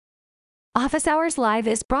Office Hours Live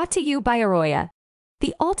is brought to you by AROYA,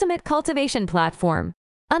 the ultimate cultivation platform.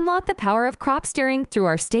 Unlock the power of crop steering through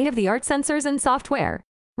our state-of-the-art sensors and software.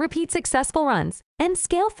 Repeat successful runs and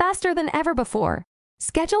scale faster than ever before.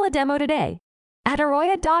 Schedule a demo today at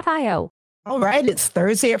AROYA.io. All right, it's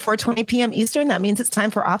Thursday at 4:20 p.m. Eastern. That means it's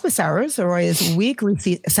time for Office Hours, AROYA's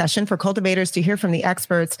weekly session for cultivators to hear from the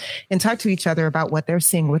experts and talk to each other about what they're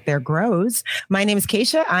seeing with their grows. My name is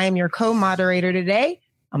Keisha. I am your co-moderator today.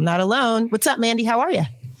 I'm not alone. What's up, Mandy? How are you?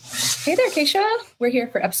 Hey there, Keisha. We're here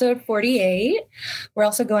for episode 48. We're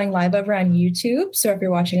also going live over on YouTube. So if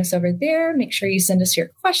you're watching us over there, make sure you send us your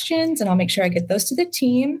questions and I'll make sure I get those to the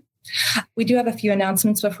team. We do have a few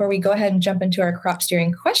announcements before we go ahead and jump into our crop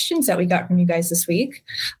steering questions that we got from you guys this week.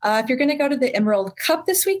 If you're going to go to the Emerald Cup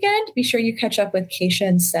this weekend, be sure you catch up with Keisha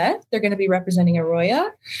and Seth. They're going to be representing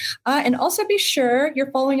AROYA. And also be sure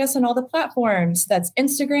you're following us on all the platforms. That's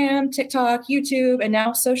Instagram, TikTok, YouTube, and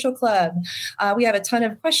now Social Club. We have a ton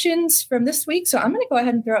of questions from this week, so I'm going to go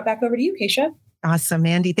ahead and throw it back over to you, Keisha. Awesome,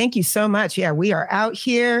 Mandy. Thank you so much. Yeah, we are out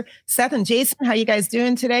here. Seth and Jason, how you guys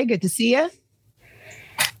doing today? Good to see you.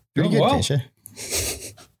 Pretty good, well. Keisha.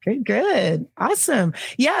 Good. Awesome.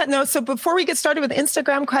 Yeah, no, so before we get started with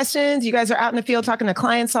Instagram questions, you guys are out in the field talking to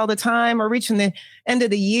clients all the time. We're reaching the end of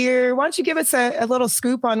the year. Why don't you give us a little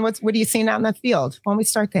scoop on what are you seeing out in the field? Why don't we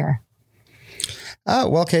start there?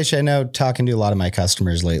 Well, Keisha, I know talking to a lot of my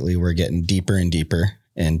customers lately, we're getting deeper and deeper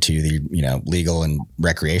into the, legal and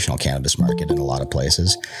recreational cannabis market in a lot of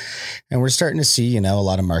places. And we're starting to see, a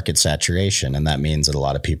lot of market saturation. And that means that a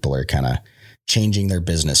lot of people are kind of changing their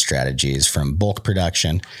business strategies from bulk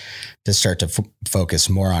production to start to focus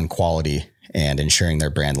more on quality and ensuring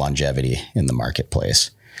their brand longevity in the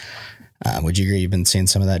marketplace. Would you agree you've been seeing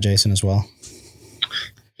some of that, Jason, as well?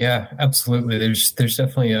 Yeah, absolutely. There's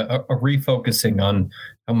definitely a refocusing on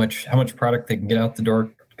how much product they can get out the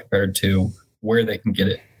door compared to where they can get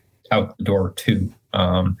it out the door too.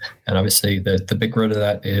 And obviously the big road of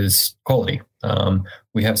that is quality.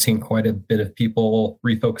 We have seen quite a bit of people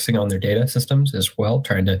refocusing on their data systems as well,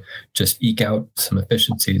 trying to just eke out some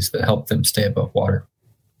efficiencies that help them stay above water.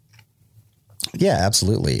 Yeah,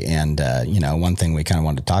 absolutely. And, one thing we kind of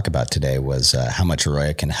wanted to talk about today was how much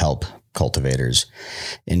AROYA can help cultivators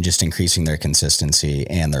in just increasing their consistency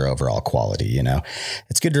and their overall quality.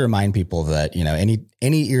 It's good to remind people that,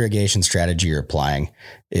 any irrigation strategy you're applying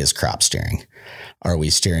is crop steering. Are we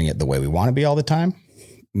steering it the way we want to be all the time?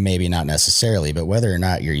 Maybe not necessarily, but whether or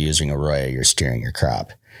not you're using AROYA, you're steering your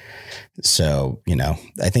crop. So,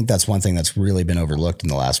 I think that's one thing that's really been overlooked in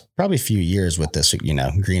the last probably few years with this,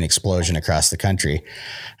 green explosion across the country.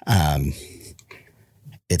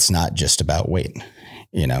 It's not just about weight.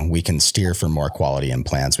 We can steer for more quality in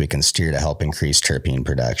plants. We can steer to help increase terpene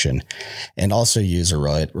production and also use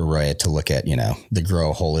AROYA to look at, the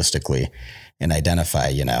grow holistically and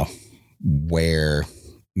identify, where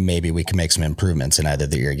maybe we can make some improvements in either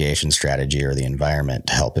the irrigation strategy or the environment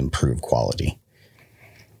to help improve quality.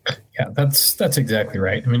 Yeah, that's exactly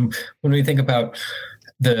right. I mean, when we think about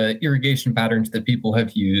the irrigation patterns that people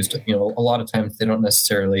have used, a lot of times they don't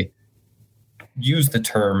necessarily use the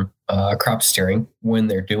term crop steering when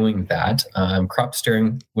they're doing that. Crop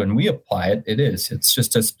steering, when we apply it, it's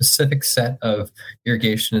just a specific set of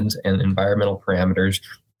irrigations and environmental parameters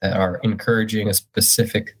that are encouraging a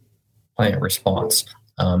specific plant response.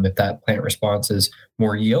 If that plant response is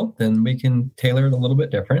more yield, then we can tailor it a little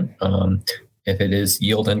bit different. If it is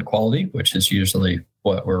yield and quality, which is usually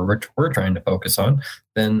what we're trying to focus on,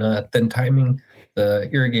 then timing the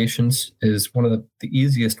irrigations is one of the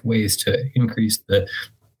easiest ways to increase the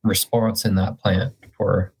response in that plant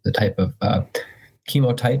for the type of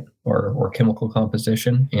chemotype or chemical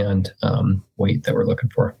composition and weight that we're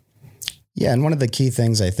looking for. Yeah. And one of the key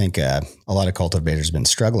things I think a lot of cultivators have been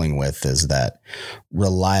struggling with is that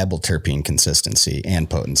reliable terpene consistency and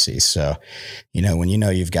potency. So, when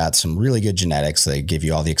you've got some really good genetics, they give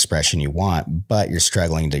you all the expression you want, but you're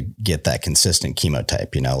struggling to get that consistent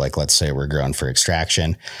chemotype, like let's say we're growing for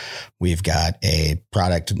extraction. We've got a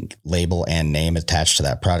product label and name attached to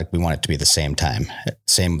that product. We want it to be the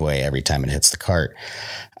same way every time it hits the cart.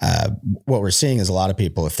 What we're seeing is a lot of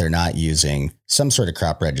people, if they're not using some sort of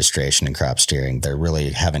crop registration and crop steering, they're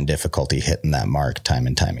really having difficulty hitting that mark time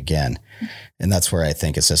and time again. And that's where I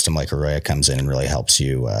think a system like AROYA comes in and really helps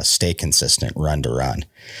you stay consistent run to run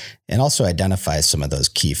and also identify some of those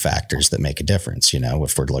key factors that make a difference.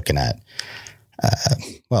 If we're looking at,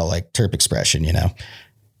 like terp expression,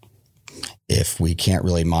 if we can't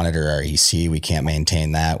really monitor our EC, we can't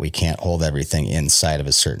maintain that, we can't hold everything inside of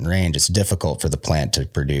a certain range, it's difficult for the plant to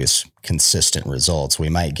produce consistent results. We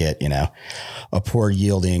might get, a poor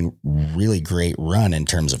yielding, really great run in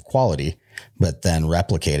terms of quality, but then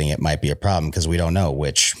replicating it might be a problem because we don't know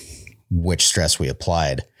which stress we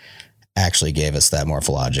applied actually gave us that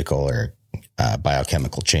morphological or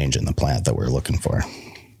biochemical change in the plant that we're looking for.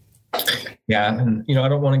 Yeah. And, I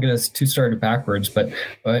don't want to get us too started backwards, but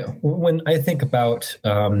when I think about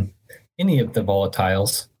any of the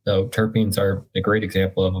volatiles, so terpenes are a great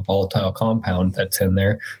example of a volatile compound that's in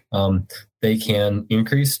there. They can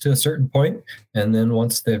increase to a certain point, and then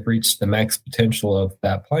once they've reached the max potential of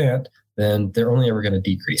that plant, then they're only ever going to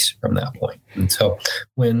decrease from that point. And so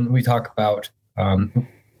when we talk about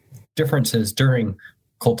differences during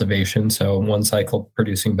cultivation, so one cycle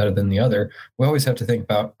producing better than the other, we always have to think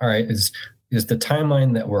about, all right, is the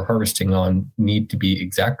timeline that we're harvesting on need to be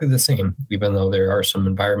exactly the same, even though there are some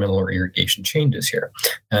environmental or irrigation changes here.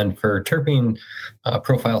 And for terpene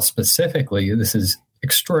profile specifically, this is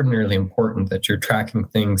extraordinarily important that you're tracking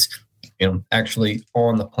things, actually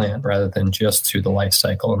on the plant rather than just through the life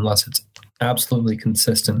cycle, unless it's absolutely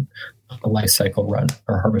consistent a life cycle run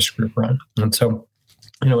or harvest group run. And so,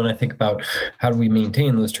 when I think about how do we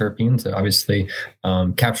maintain those terpenes, obviously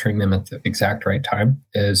capturing them at the exact right time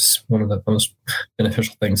is one of the most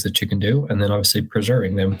beneficial things that you can do. And then obviously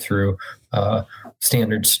preserving them through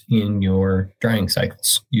standards in your drying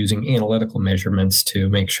cycles, using analytical measurements to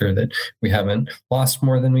make sure that we haven't lost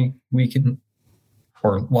more than we can,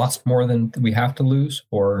 or lost more than we have to lose,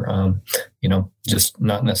 or, just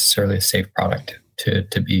not necessarily a safe product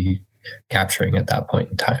to be capturing at that point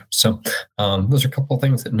in time. So those are a couple of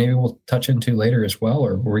things that maybe we'll touch into later as well,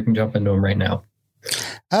 or we can jump into them right now.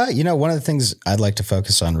 One of the things I'd like to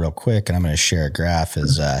focus on real quick, and I'm going to share a graph,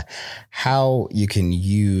 is how you can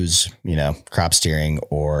use, crop steering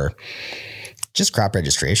or just crop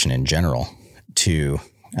registration in general to,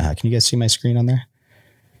 can you guys see my screen on there?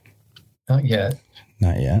 Not yet.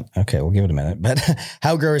 Not yet. Okay. We'll give it a minute, but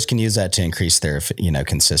how growers can use that to increase their,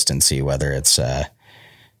 consistency, whether it's,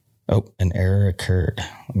 an error occurred.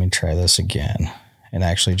 Let me try this again. And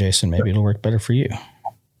actually, Jason, maybe it'll work better for you.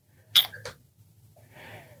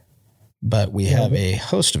 But we have a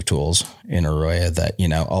host of tools in AROYA that,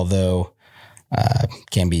 although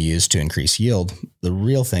can be used to increase yield, the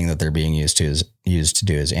real thing that they're being used to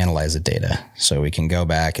do is analyze the data. So we can go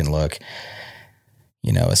back and look.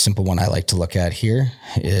 A simple one I like to look at here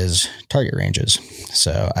is target ranges.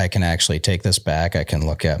 So I can actually take this back. I can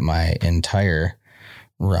look at my entire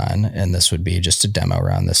run, and this would be just a demo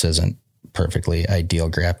run. This isn't perfectly ideal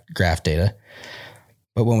graph data.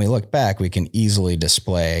 But when we look back, we can easily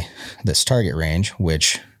display this target range,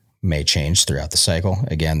 which may change throughout the cycle.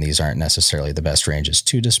 Again, these aren't necessarily the best ranges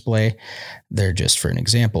to display. They're just for an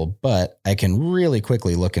example, but I can really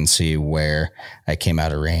quickly look and see where I came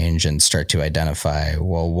out of range and start to identify,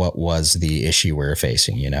 well, what was the issue we're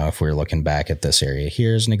facing? If we're looking back at this area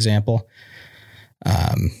here as an example,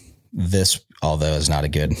 this, although is not a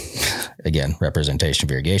good, again, representation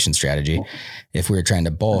of irrigation strategy. If we were trying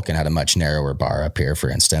to bulk and had a much narrower bar up here, for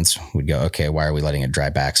instance, we'd go, okay, why are we letting it dry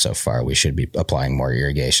back so far? We should be applying more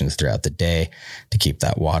irrigation throughout the day to keep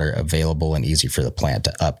that water available and easy for the plant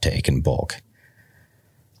to uptake and bulk.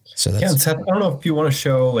 So that's, yeah, Seth, I don't know if you want to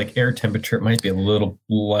show like air temperature. It might be a little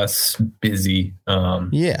less busy.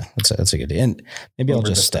 Yeah, that's a good idea. And maybe I'll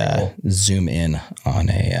just zoom in on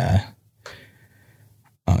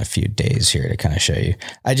a few days here to kind of show you.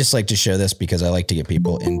 I just like to show this because I like to get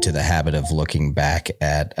people into the habit of looking back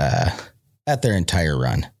at their entire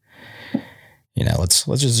run. Let's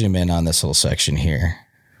just zoom in on this little section here.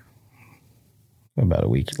 About a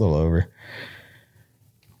week, a little over.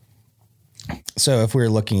 So if we're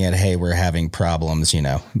looking at, hey, we're having problems,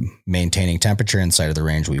 maintaining temperature inside of the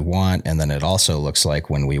range we want. And then it also looks like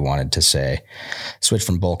when we wanted to say, switch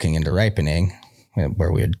from bulking into ripening,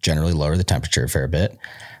 where we would generally lower the temperature a fair bit.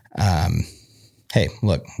 Hey,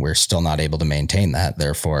 look, we're still not able to maintain that.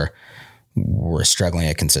 Therefore, we're struggling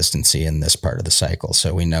at consistency in this part of the cycle.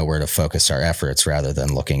 So we know where to focus our efforts rather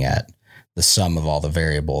than looking at the sum of all the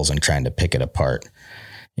variables and trying to pick it apart.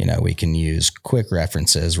 We can use quick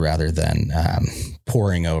references rather than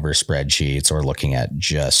poring over spreadsheets or looking at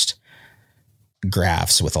just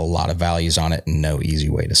graphs with a lot of values on it and no easy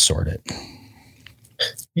way to sort it.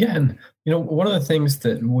 Yeah. And, one of the things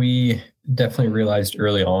that we definitely realized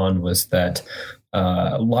early on was that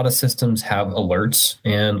a lot of systems have alerts,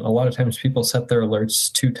 and a lot of times people set their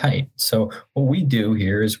alerts too tight. So what we do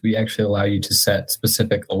here is we actually allow you to set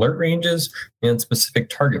specific alert ranges and specific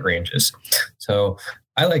target ranges. So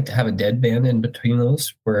I like to have a dead band in between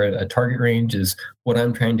those, where a target range is what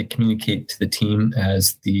I'm trying to communicate to the team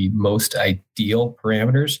as the most ideal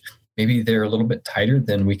parameters maybe they're a little bit tighter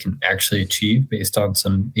than we can actually achieve based on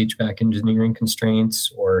some HVAC engineering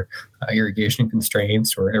constraints or irrigation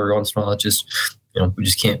constraints, or every once in a while we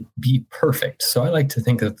just can't be perfect. So I like to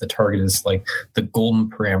think that the target is like the golden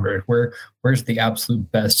parameter, where's the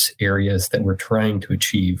absolute best areas that we're trying to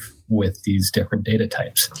achieve with these different data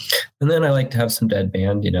types. And then I like to have some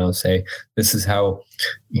deadband, say this is how,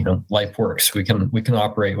 life works. We can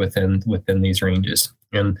operate within these ranges.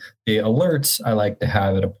 And the alerts I like to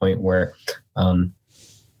have at a point where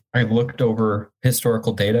I looked over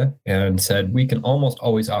historical data and said we can almost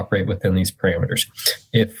always operate within these parameters.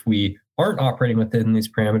 If we aren't operating within these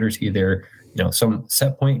parameters, either some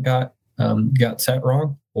set point got set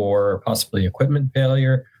wrong, or possibly equipment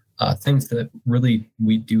failure, things that really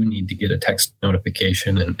we do need to get a text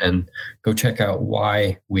notification and go check out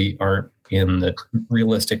why we aren't in the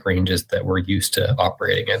realistic ranges that we're used to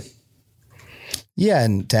operating in. Yeah.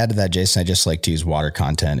 And to add to that, Jason, I just like to use water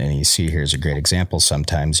content, and EC here is a great example.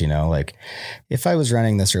 Sometimes, like if I was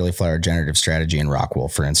running this early flower generative strategy in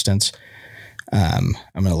Rockwool, for instance, I'm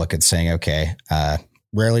going to look at saying, okay,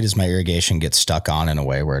 rarely does my irrigation get stuck on in a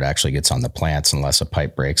way where it actually gets on the plants unless a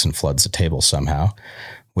pipe breaks and floods the table somehow,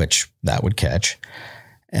 which that would catch.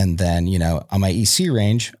 And then, on my EC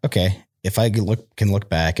range, okay, if I can look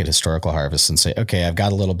back at historical harvests and say, okay, I've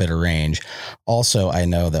got a little bit of range. Also, I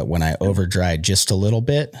know that when I over dry just a little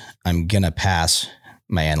bit, I'm going to pass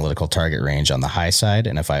my analytical target range on the high side.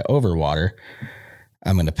 And if I overwater,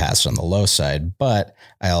 I'm going to pass it on the low side. But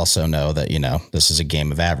I also know that, this is a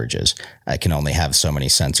game of averages. I can only have so many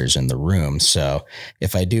sensors in the room. So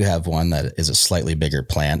if I do have one that is a slightly bigger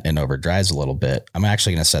plant and over dries a little bit, I'm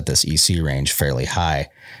actually going to set this EC range fairly high,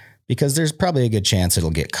 because there's probably a good chance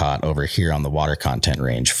it'll get caught over here on the water content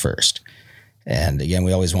range first. And again,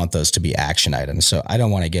 we always want those to be action items. So I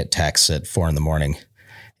don't want to get texts at 4 a.m.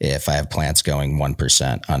 if I have plants going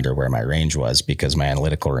 1% under where my range was, because my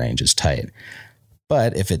analytical range is tight.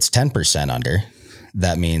 But if it's 10% under,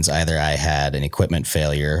 that means either I had an equipment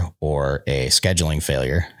failure or a scheduling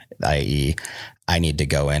failure, i.e., I need to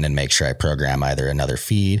go in and make sure I program either another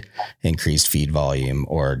feed, increased feed volume,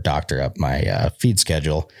 or doctor up my feed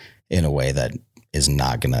schedule in a way that is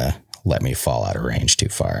not going to let me fall out of range too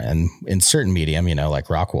far. And in certain medium, like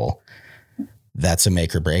Rockwool, that's a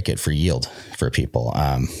make or break it for yield for people.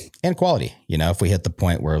 And quality, if we hit the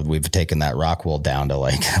point where we've taken that Rockwool down to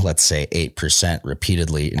let's say 8%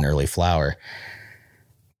 repeatedly in early flower,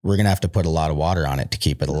 we're going to have to put a lot of water on it to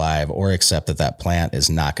keep it alive, or accept that plant is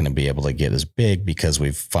not going to be able to get as big because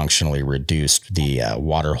we've functionally reduced the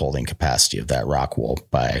water holding capacity of that Rockwool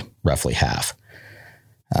by roughly half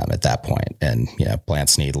at that point. And,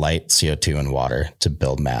 plants need light, CO2, and water to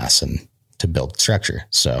build mass and to build structure.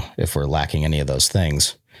 So if we're lacking any of those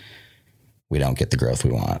things, we don't get the growth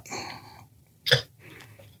we want.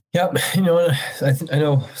 Yep. I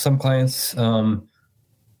know some clients,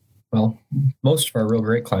 most of our real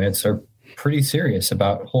great clients are pretty serious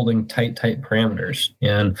about holding tight parameters.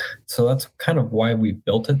 And so that's kind of why we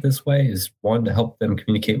built it this way, is one, to help them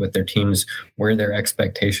communicate with their teams where their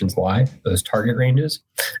expectations lie, those target ranges.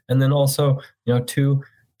 And then also, two,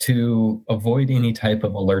 to avoid any type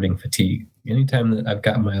of alerting fatigue. Anytime that I've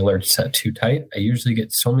got my alerts set too tight, I usually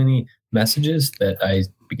get so many messages that I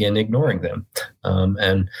begin ignoring them.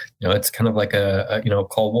 And it's kind of like a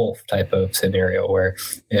call wolf type of scenario, where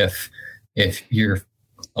if you're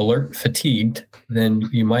alert fatigued, then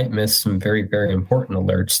you might miss some very, very important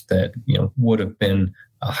alerts that would have been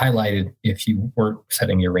highlighted if you weren't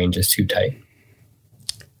setting your ranges too tight.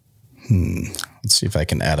 Let's see if I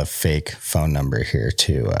can add a fake phone number here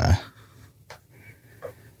to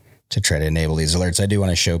try to enable these alerts. I do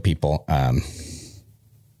want to show people.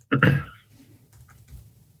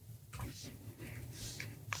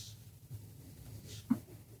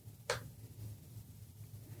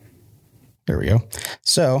 There we go.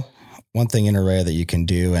 So one thing in AROYA that you can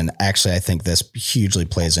do, and actually I think this hugely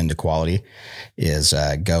plays into quality, is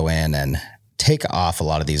go in and take off a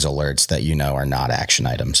lot of these alerts that are not action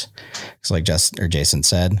items. It's like Jason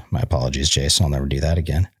said, my apologies, Jason, I'll never do that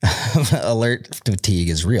again. Alert fatigue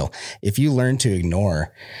is real. If you learn to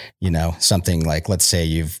ignore, something like, let's say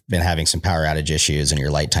you've been having some power outage issues and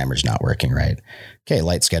your light timer's not working right. Okay,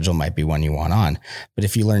 light schedule might be one you want on, but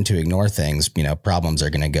if you learn to ignore things, problems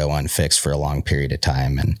are going to go unfixed for a long period of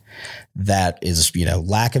time. And that is,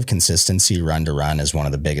 lack of consistency run to run is one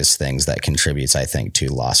of the biggest things that contributes, I think, to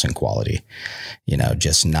loss in quality.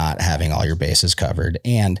 Just not having all your bases covered.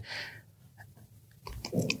 And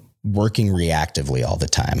working reactively all the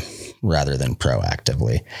time rather than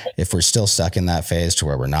proactively. If we're still stuck in that phase to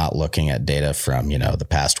where we're not looking at data from, the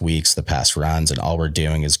past weeks, the past runs, and all we're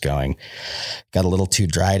doing is going, got a little too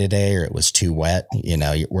dry today, or it was too wet,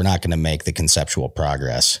 we're not going to make the conceptual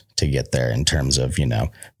progress to get there in terms of,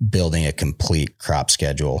 building a complete crop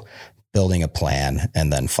schedule, building a plan,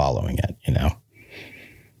 and then following it,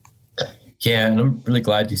 Yeah, and I'm really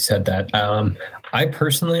glad you said that. I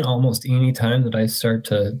personally, almost any time that I start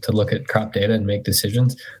to look at crop data and make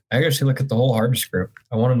decisions, I actually look at the whole harvest group.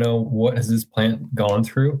 I want to know, what has this plant gone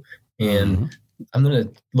through? And I'm going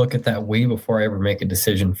to look at that way before I ever make a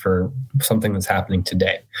decision for something that's happening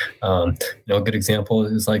today. A good example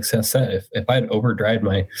is like Seth said, if I had over dried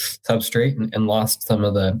my substrate and lost some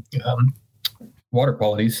of the water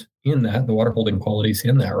qualities in that, the water holding qualities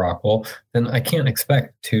in that rock wool, then I can't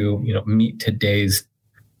expect to, meet today's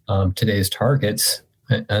targets.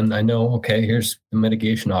 And I know, okay, here's the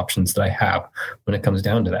mitigation options that I have when it comes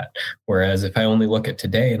down to that. Whereas if I only look at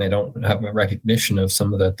today and I don't have a recognition of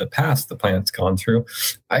some of the past the plant's gone through,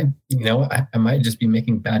 I might just be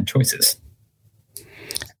making bad choices.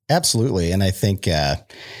 Absolutely. And I think,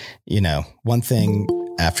 one thing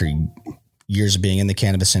after years of being in the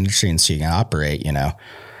cannabis industry and seeing it operate,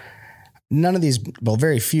 none of these,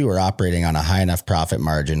 very few are operating on a high enough profit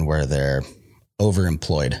margin where they're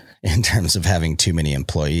overemployed in terms of having too many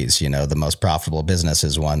employees. The most profitable business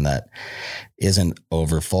is one that isn't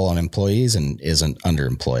over full on employees and isn't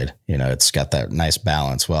underemployed. It's got that nice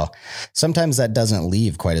balance. Well, sometimes that doesn't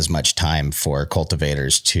leave quite as much time for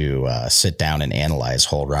cultivators to sit down and analyze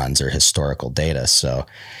whole runs or historical data. So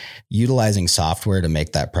utilizing software to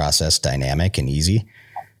make that process dynamic and easy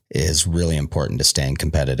is really important to staying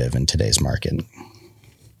competitive in today's market.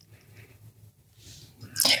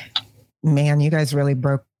 Man, you guys really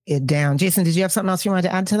broke it down. Jason, did you have something else you wanted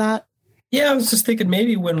to add to that? Yeah, I was just thinking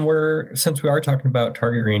maybe since we are talking about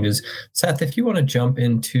target ranges, Seth, if you want to jump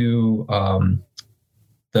into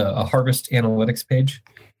the harvest analytics page,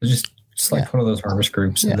 just select one of those harvest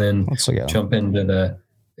groups and then jump into the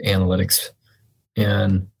analytics.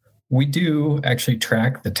 And we do actually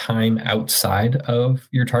track the time outside of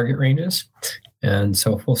your target ranges. And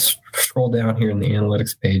so if we'll scroll down here in the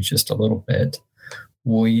analytics page just a little bit,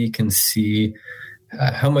 we can see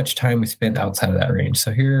how much time we spent outside of that range.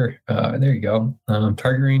 So here, there you go.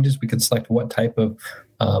 Target ranges, we can select what type of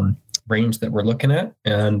range that we're looking at.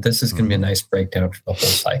 And this is going to be a nice breakdown for the whole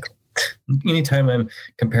cycle. Anytime I'm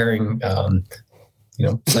comparing,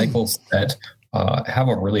 cycles that have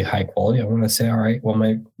a really high quality, I want to say, all right,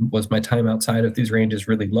 well, was my time outside of these ranges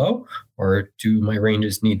really low, or do my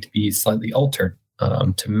ranges need to be slightly altered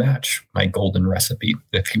to match my golden recipe,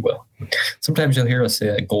 if you will? Sometimes you'll hear us say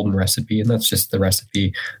a golden recipe, and that's just the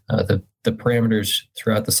recipe, the parameters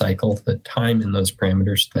throughout the cycle, the time in those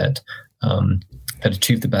parameters that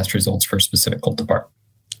achieve the best results for a specific cultivar.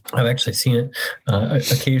 I've actually seen it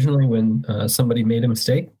occasionally when somebody made a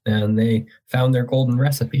mistake and they found their golden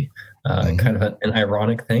recipe. Kind of an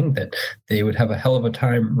ironic thing that they would have a hell of a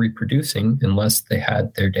time reproducing unless they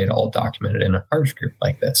had their data all documented in a harvest group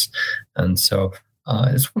like this. And so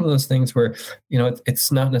it's one of those things where,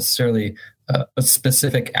 it's not necessarily a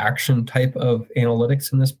specific action type of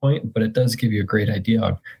analytics in this point, but it does give you a great idea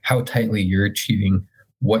on how tightly you're achieving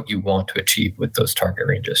what you want to achieve with those target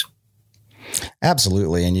ranges.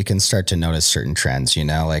 Absolutely. And you can start to notice certain trends,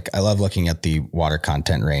 like I love looking at the water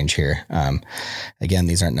content range here. Again,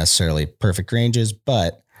 these aren't necessarily perfect ranges,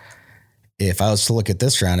 but if I was to look at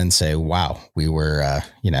this round and say, wow, we were,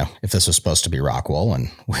 if this was supposed to be rock wool and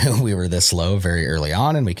we were this low very early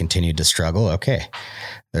on and we continued to struggle. Okay,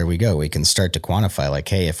 there we go. We can start to quantify like,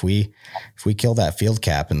 hey, if we kill that field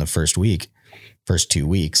cap in the first 2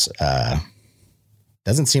 weeks,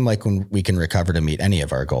 doesn't seem like we can recover to meet any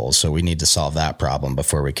of our goals. So we need to solve that problem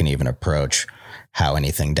before we can even approach how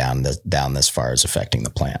anything down this far is affecting the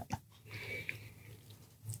plant.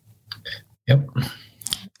 Yep.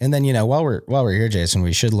 And then, while we're here, Jason,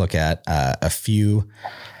 we should look at a few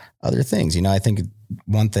other things. I think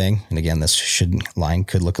one thing, and again, this line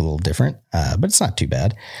could look a little different, but it's not too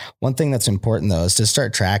bad. One thing that's important though is to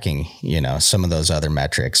start tracking, some of those other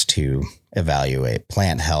metrics to evaluate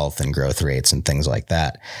plant health and growth rates and things like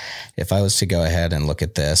that. If I was to go ahead and look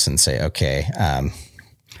at this and say, okay,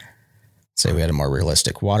 say we had a more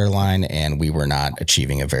realistic water line and we were not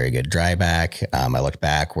achieving a very good dry back. I look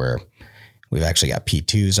back where we've actually got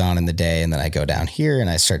P2s on in the day. And then I go down here and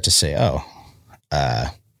I start to say,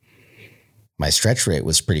 my stretch rate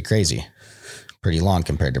was pretty crazy, pretty long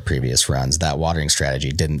compared to previous runs. That watering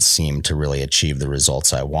strategy didn't seem to really achieve the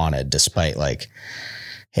results I wanted, despite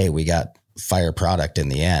hey, we got fire product in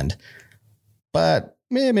the end, but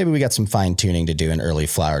maybe we got some fine tuning to do in early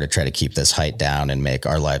flower to try to keep this height down and make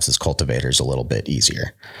our lives as cultivators a little bit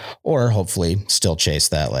easier, or hopefully still chase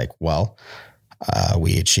that. Like, well,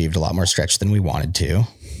 we achieved a lot more stretch than we wanted to.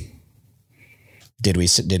 Did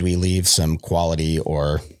we leave some quality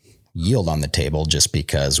or yield on the table just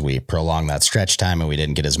because we prolonged that stretch time and we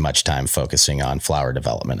didn't get as much time focusing on flower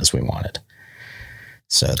development as we wanted?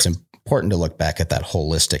 So it's important to look back at that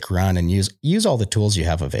holistic run and use all the tools you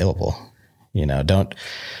have available. Don't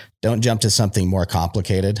jump to something more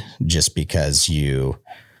complicated just because you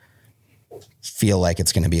feel like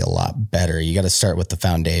it's going to be a lot better. You got to start with the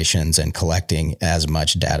foundations and collecting as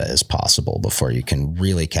much data as possible before you can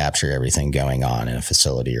really capture everything going on in a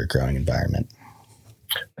facility or growing environment.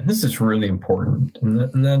 And this is really important.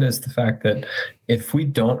 And that is the fact that if we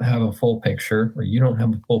don't have a full picture, or you don't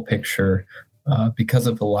have a full picture because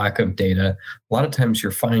of the lack of data, a lot of times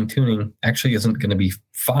your fine tuning actually isn't going to be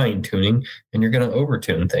fine tuning, and you're going to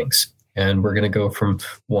overtune things. And we're going to go from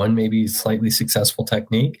one maybe slightly successful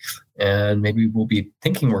technique, and maybe we'll be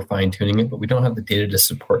thinking we're fine tuning it, but we don't have the data to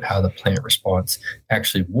support how the plant response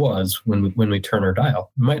actually was when we turn our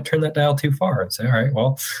dial. We might turn that dial too far and say, all right,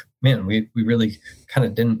 well, man, we really kind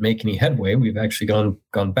of didn't make any headway. We've actually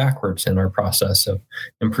gone backwards in our process of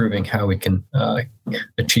improving how we can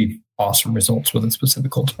achieve awesome results with a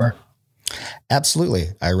specific cultivar. Absolutely.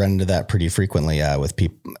 I run into that pretty frequently with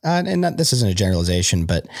people. This isn't a generalization,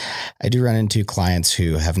 but I do run into clients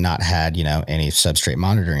who have not had, any substrate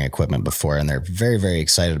monitoring equipment before. And they're very, very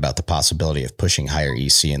excited about the possibility of pushing higher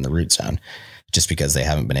EC in the root zone just because they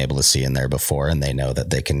haven't been able to see in there before. And they know that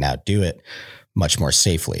they can now do it much more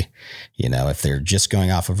safely. If they're just going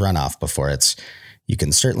off of runoff before, you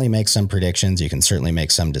can certainly make some predictions. You can certainly make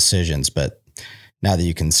some decisions, but now that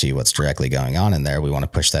you can see what's directly going on in there, we want to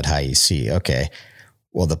push that high EC. Okay,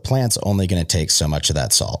 well, the plant's only going to take so much of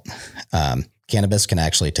that salt. Cannabis can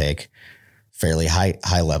actually take fairly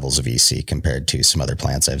high levels of EC compared to some other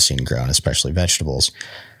plants I've seen grown, especially vegetables.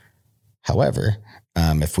 However,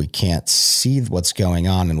 if we can't see what's going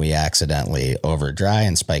on and we accidentally over dry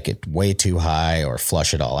and spike it way too high or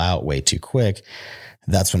flush it all out way too quick,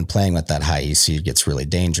 that's when playing with that high EC gets really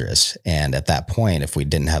dangerous. And at that point, if we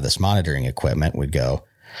didn't have this monitoring equipment, we'd go,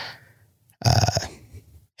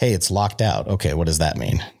 hey, it's locked out. Okay, what does that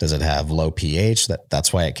mean? Does it have low pH?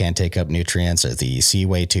 That's why it can't take up nutrients? Is the EC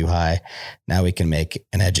way too high? Now we can make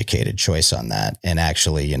an educated choice on that and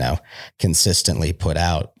actually, consistently put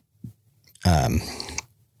out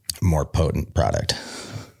more potent product.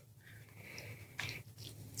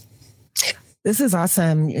 This is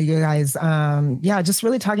awesome, you guys. Just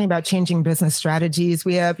really talking about changing business strategies.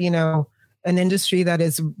 We have, an industry that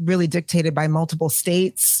is really dictated by multiple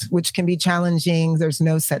states, which can be challenging. There's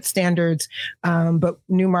no set standards, but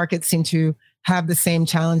new markets seem to have the same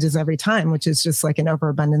challenges every time, which is just like an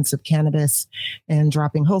overabundance of cannabis and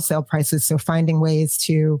dropping wholesale prices. So finding ways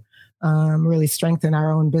to really strengthen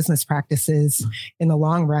our own business practices in the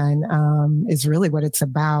long run is really what it's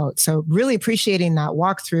about. So really appreciating that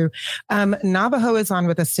walkthrough. Navajo is on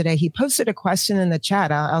with us today. He posted a question in the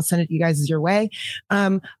chat. I'll send it you guys your way.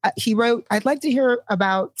 He wrote, I'd like to hear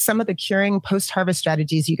about some of the curing post-harvest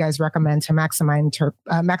strategies you guys recommend to maximize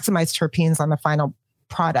terpenes on the final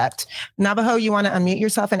product. Navajo, you want to unmute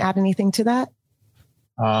yourself and add anything to that?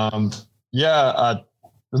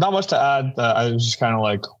 There's not much to add. I was just kind of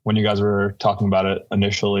like, when you guys were talking about it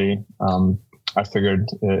initially, I figured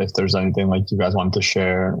if there's anything like you guys wanted to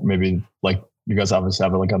share, maybe like you guys obviously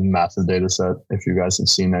have like a massive data set. If you guys have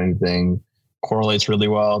seen anything correlates really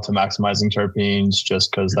well to maximizing terpenes,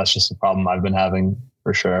 just because that's just a problem I've been having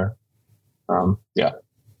for sure. Yeah,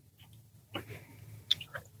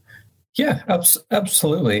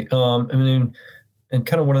 absolutely. And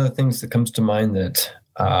kind of one of the things that comes to mind that,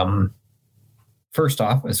 first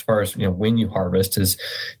off, as far as, when you harvest, is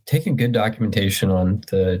taking good documentation on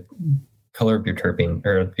the color of your terpene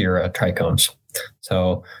or your trichomes.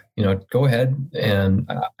 So, go ahead, and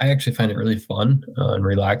I actually find it really fun and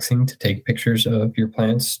relaxing to take pictures of your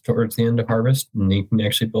plants towards the end of harvest, and you can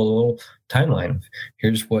actually build a little timeline of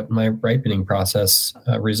here's what my ripening process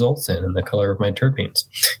results in and the color of my terpenes.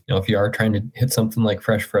 If you are trying to hit something like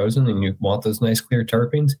fresh frozen and you want those nice clear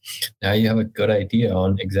terpenes, now you have a good idea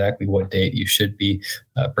on exactly what date you should be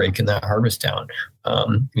breaking that harvest down.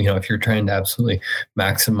 If you're trying to absolutely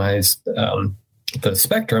maximize the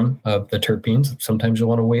spectrum of the terpenes, sometimes you'll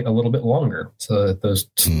want to wait a little bit longer so that those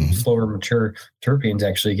slower mature terpenes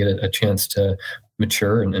actually get a chance to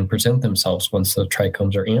mature and present themselves once the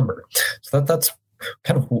trichomes are amber. So that's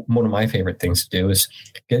kind of one of my favorite things to do is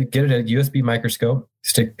get a USB microscope,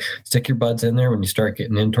 stick your buds in there when you start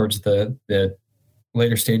getting in towards the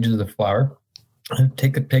later stages of the flower,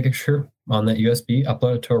 take a picture on that USB,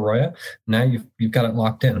 upload it to AROYA. Now you've got it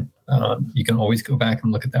locked in. You can always go back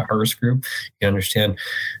and look at that harvest group. You understand,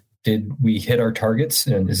 did we hit our targets,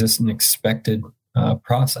 and is this an expected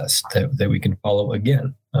process that we can follow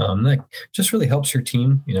again? That just really helps your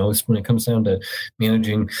team, when it comes down to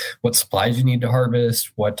managing what supplies you need to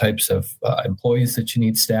harvest, what types of employees that you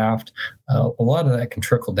need staffed. A lot of that can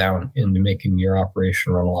trickle down into making your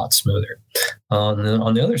operation run a lot smoother. And then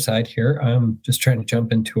on the other side here, I'm just trying to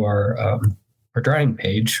jump into our drying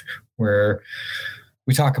page, where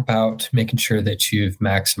we talk about making sure that you've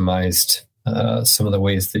maximized some of the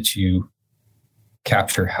ways that you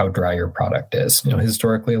capture how dry your product is.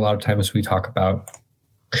 Historically, a lot of times we talk about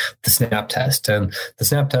the snap test, and the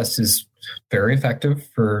snap test is very effective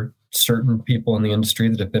for certain people in the industry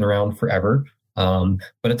that have been around forever.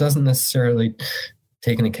 But it doesn't necessarily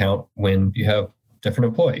take into account when you have different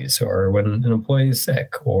employees, or when an employee is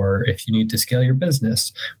sick, or if you need to scale your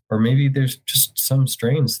business, or maybe there's just some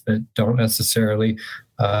strains that don't necessarily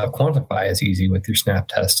quantify as easy with your snap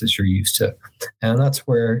test as you're used to. And that's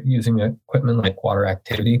where using equipment like water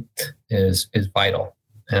activity is vital.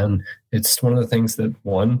 And it's one of the things that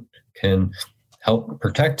one can help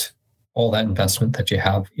protect all that investment that you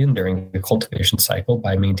have in during the cultivation cycle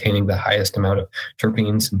by maintaining the highest amount of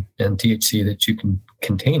terpenes and THC that you can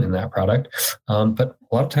contain in that product. But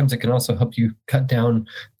a lot of times it can also help you cut down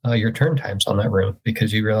your turn times on that room,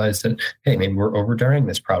 because you realize that, hey, maybe we're over drying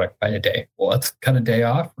this product by a day. Well, let's cut a day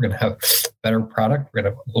off. We're going to have better product. We're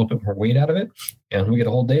going to have a little bit more weight out of it, and we get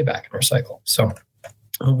a whole day back in our cycle. So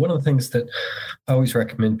one of the things that I always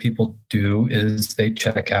recommend people do is they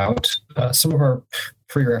check out some of our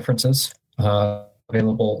free references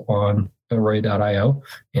available on AROYA.io,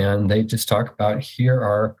 and they just talk about, here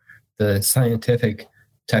are the scientific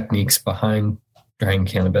techniques behind drying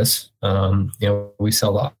cannabis. We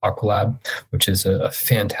sell the Aqualab, which is a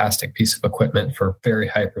fantastic piece of equipment for very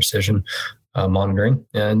high precision monitoring,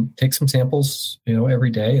 and take some samples,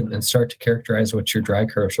 every day, and start to characterize what your dry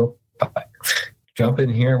curves will look like. Jump in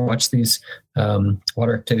here and watch these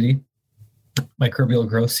water activity microbial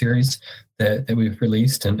growth series that we've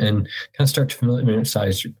released, and kind of start to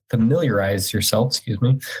familiarize yourself,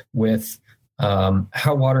 with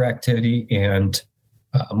how water activity and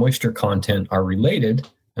moisture content are related,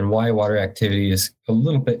 and why water activity is a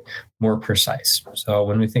little bit more precise. So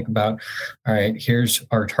when we think about, all right, here's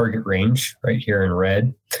our target range right here in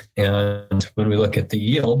red, and when we look at the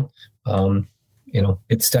yield,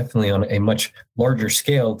 it's definitely on a much larger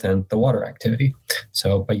scale than the water activity.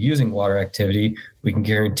 So by using water activity, we can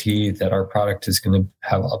guarantee that our product is going to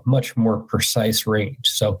have a much more precise range.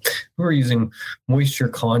 So if we're using moisture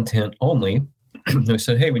content only, we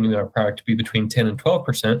said, hey, we need our product to be between 10 and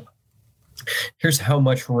 12%. Here's how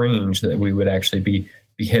much range that we would actually be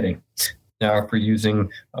hitting. Now, if we're using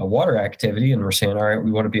water activity and we're saying, all right,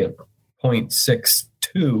 we want to be at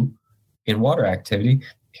 0.62 in water activity,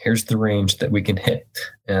 here's the range that we can hit.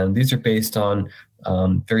 And these are based on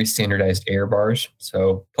very standardized error bars.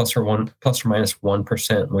 So plus or minus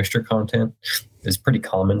 1% moisture content is pretty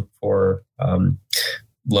common for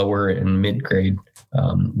lower and mid-grade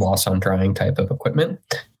loss on drying type of equipment.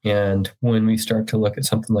 And when we start to look at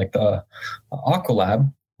something like the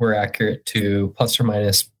Aqualab, we're accurate to plus or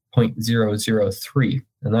minus 0.003.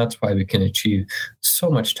 And that's why we can achieve so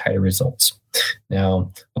much tighter results.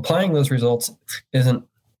 Now, applying those results isn't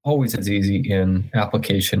always as easy in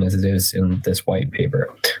application as it is in this white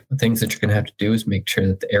paper. The things that you're going to have to do is make sure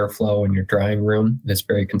that the airflow in your drying room is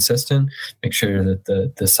very consistent. Make sure that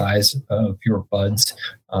the size of your buds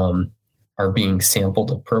are being sampled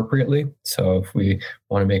appropriately. So if we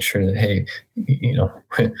want to make sure that, hey,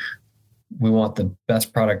 we want the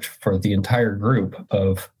best product for the entire group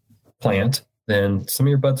of plant, then some of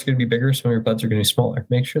your buds are going to be bigger, some of your buds are going to be smaller.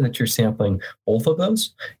 Make sure that you're sampling both of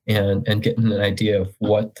those and getting an idea of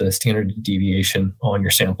what the standard deviation on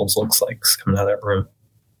your samples looks like coming out of that room.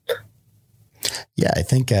 Yeah, I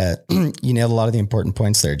think you nailed a lot of the important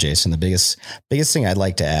points there, Jason. The biggest thing I'd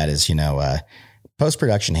like to add is,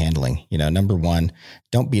 post-production handling. Number one,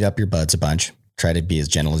 don't beat up your buds a bunch. Try to be as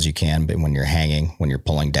gentle as you can, but when you're hanging, when you're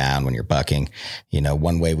pulling down, when you're bucking,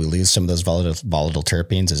 one way we lose some of those volatile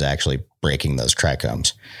terpenes is actually breaking those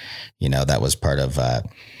trichomes. That was part of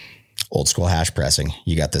old school hash pressing.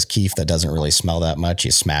 You got this keef that doesn't really smell that much.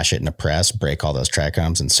 You smash it in a press, break all those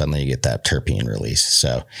trichomes, and suddenly you get that terpene release.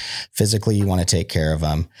 So physically, you want to take care of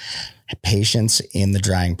them. Patience in the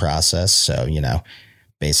drying process. So,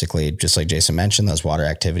 basically, just like Jason mentioned, those water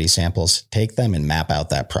activity samples, take them and map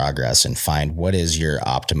out that progress and find what is your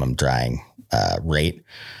optimum drying rate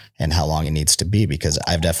and how long it needs to be. Because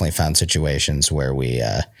I've definitely found situations where we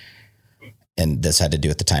and this had to do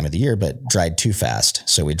with the time of the year, but dried too fast.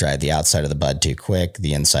 So we dried the outside of the bud too quick.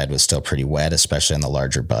 The inside was still pretty wet, especially on the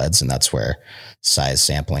larger buds. And that's where size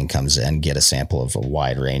sampling comes in. Get a sample of a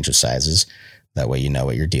wide range of sizes. That way, you know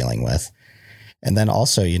what you're dealing with. And then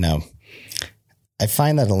also, I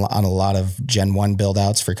find that on a lot of Gen 1 build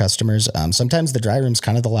outs for customers, sometimes the dry room's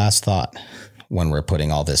kind of the last thought when we're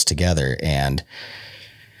putting all this together. And,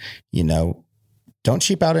 don't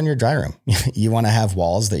cheap out on your dry room. You want to have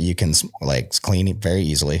walls that you can clean very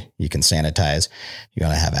easily. You can sanitize. You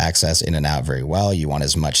want to have access in and out very well. You want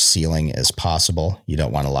as much sealing as possible. You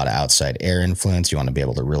don't want a lot of outside air influence. You want to be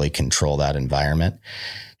able to really control that environment.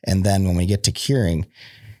 And then when we get to curing,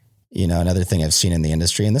 another thing I've seen in the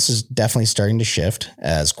industry, and this is definitely starting to shift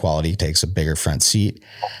as quality takes a bigger front seat,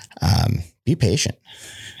 be patient.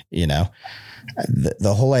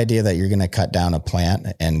 The whole idea that you're going to cut down a plant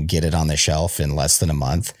and get it on the shelf in less than a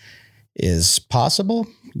month is possible.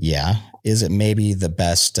 Yeah. Is it maybe the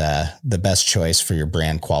best choice for your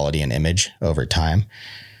brand quality and image over time?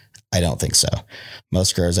 I don't think so.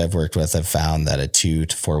 Most growers I've worked with have found that a 2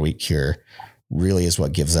 to 4 week cure really is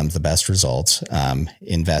what gives them the best results.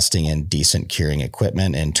 Investing in decent curing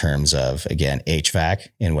equipment in terms of, again, HVAC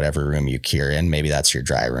in whatever room you cure in. Maybe that's your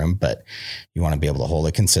dry room, but you want to be able to hold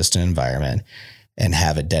a consistent environment and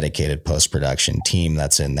have a dedicated post-production team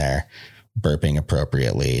that's in there burping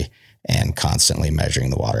appropriately and constantly measuring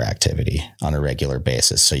the water activity on a regular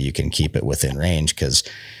basis so you can keep it within range. Because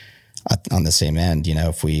on the same end,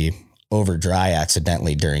 if we over dry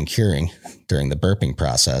accidentally during curing, during the burping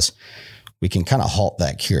process, we can kind of halt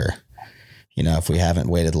that cure. If we haven't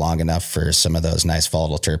waited long enough for some of those nice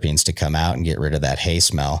volatile terpenes to come out and get rid of that hay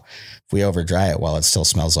smell, if we over dry it while it still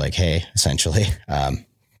smells like hay, essentially,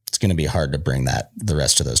 it's going to be hard to bring the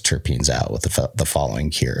rest of those terpenes out with the following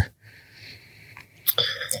cure.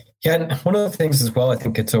 Yeah. And one of the things as well, I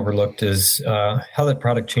think gets overlooked is how that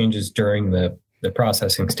product changes during the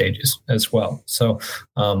processing stages as well. So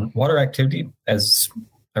water activity as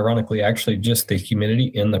ironically, actually just the humidity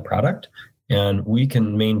in the product. And we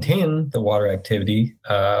can maintain the water activity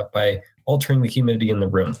by altering the humidity in the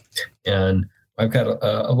room. And I've got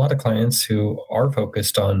a lot of clients who are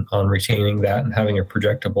focused on retaining that and having a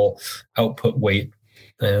projectable output weight.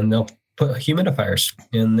 And they'll put humidifiers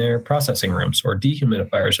in their processing rooms or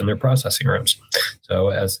dehumidifiers in their processing rooms. So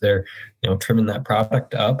as they're trimming that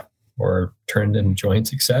product up or turned in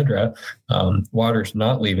joints, etc., water's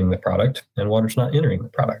not leaving the product and water's not entering the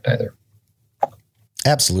product either.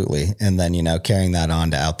 Absolutely. And then, carrying that on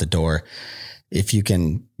to out the door, if you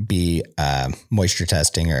can be moisture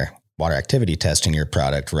testing or water activity testing your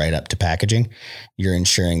product right up to packaging, you're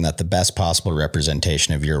ensuring that the best possible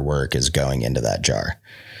representation of your work is going into that jar.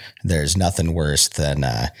 There's nothing worse than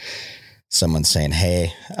someone saying,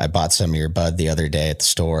 hey, I bought some of your bud the other day at the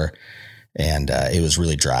store and it was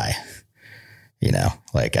really dry.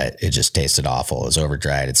 It just tasted awful. It was over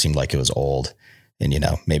dried. It seemed like it was old. And,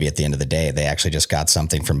 maybe at the end of the day, they actually just got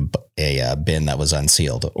something from a bin that was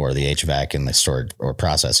unsealed, or the HVAC in the storage or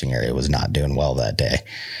processing area was not doing well that day.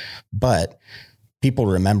 But people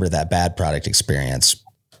remember that bad product experience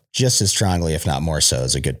just as strongly, if not more so,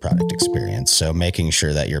 as a good product experience. So making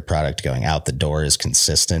sure that your product going out the door is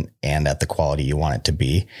consistent and at the quality you want it to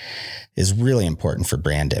be is really important for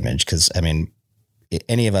brand image. Because,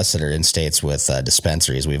 any of us that are in states with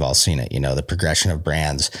dispensaries, we've all seen it, the progression of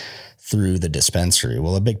brands through the dispensary.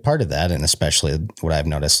 Well, a big part of that, and especially what I've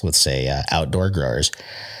noticed with, say, outdoor growers,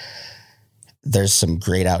 there's some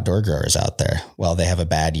great outdoor growers out there. Well, they have a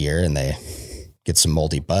bad year and they get some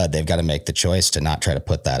moldy bud. They've got to make the choice to not try to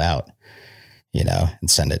put that out, and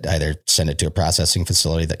send it to a processing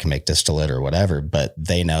facility that can make distillate or whatever. But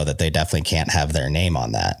they know that they definitely can't have their name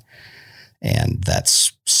on that. And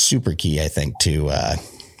that's super key, I think, to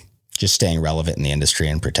just staying relevant in the industry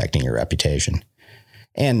and protecting your reputation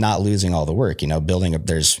and not losing all the work, building up.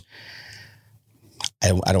 I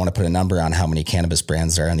don't want to put a number on how many cannabis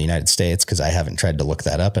brands there are in the United States, because I haven't tried to look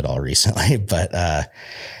that up at all recently, but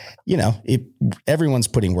everyone's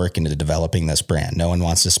putting work into developing this brand. No one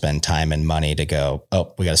wants to spend time and money to go,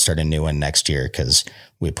 oh, we got to start a new one next year because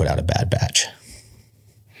we put out a bad batch.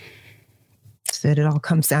 It all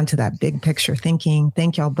comes down to that big picture thinking.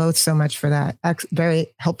 Thank y'all both so much for that very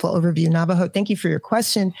helpful overview. Navajo, thank you for your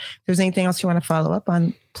question. If there's anything else you want to follow up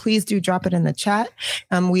on, please do drop it in the chat.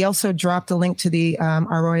 We also dropped a link to the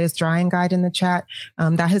AROYA's drying guide in the chat.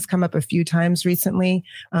 That has come up a few times recently.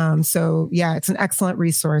 So yeah, it's an excellent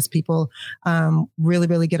resource. People really,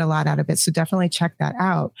 really get a lot out of it. So definitely check that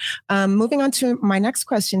out. Moving on to my next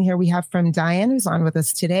question here, we have from Diane, who's on with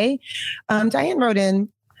us today. Diane wrote in,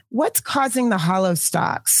 what's causing the hollow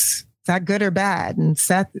stalks? Is that good or bad? And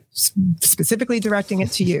Seth, specifically directing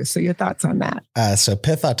it to you. So your thoughts on that? So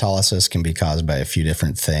pith autolysis can be caused by a few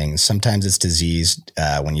different things. Sometimes it's disease.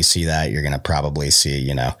 When you see that, you're going to probably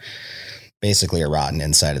see, basically a rotten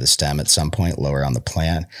inside of the stem at some point lower on the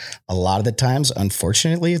plant. A lot of the times,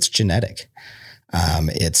 unfortunately, it's genetic.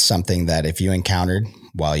 It's something that if you encountered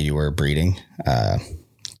while you were breeding,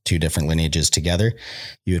 two different lineages together,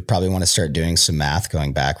 you would probably want to start doing some math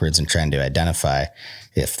going backwards and trying to identify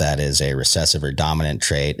if that is a recessive or dominant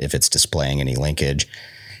trait, if it's displaying any linkage,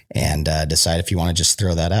 and decide if you want to just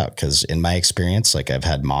throw that out. Because in my experience, like I've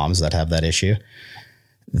had moms that have that issue,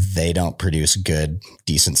 they don't produce good,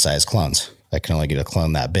 decent sized clones. I can only get a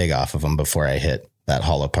clone that big off of them before I hit that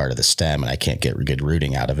hollow part of the stem, and I can't get good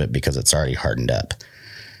rooting out of it because it's already hardened up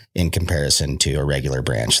in comparison to a regular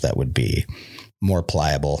branch that would be more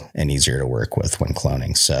pliable and easier to work with when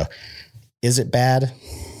cloning. So is it bad?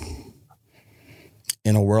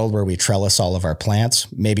 In a world where we trellis all of our plants,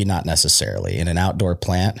 maybe not necessarily. In an outdoor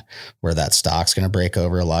plant where that stalk's going to break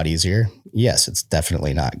over a lot easier, yes, it's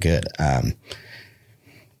definitely not good.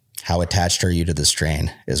 How attached are you to the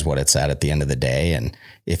strain is what it's at the end of the day. And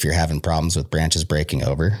if you're having problems with branches breaking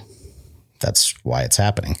over, that's why it's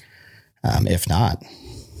happening. If not,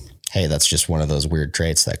 hey, that's just one of those weird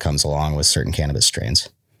traits that comes along with certain cannabis strains.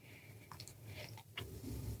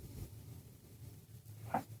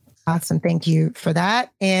 Awesome. Thank you for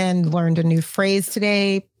that. And learned a new phrase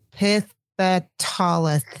today, pitholysis.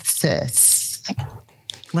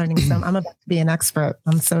 Learning some. I'm about to be an expert.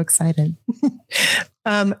 I'm so excited.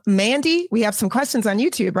 Mandy, we have some questions on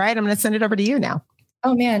YouTube, right? I'm going to send it over to you now.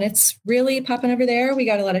 Oh man, it's really popping over there. We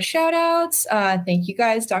got a lot of shout outs. Thank you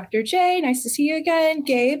guys. Dr. J, nice to see you again.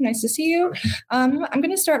 Gabe, nice to see you. I'm going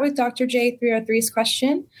to start with Dr. J303's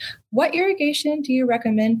question. What irrigation do you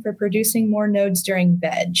recommend for producing more nodes during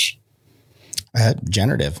veg?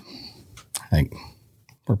 Generative. I think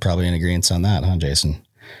we're probably in agreement on that, huh, Jason?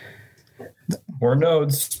 More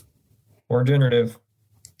nodes, more generative.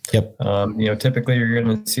 Yep. Typically you're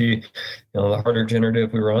going to see, the harder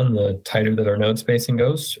generative we run, the tighter that our node spacing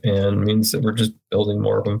goes, and means that we're just building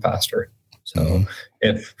more of them faster. So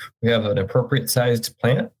if we have an appropriate sized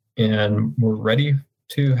plant and we're ready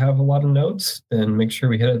to have a lot of nodes, then make sure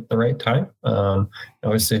we hit it at the right time.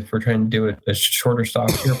 Obviously, if we're trying to do a shorter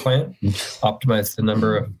stockier plant, optimize the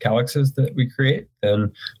number of calyxes that we create,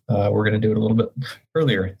 then we're going to do it a little bit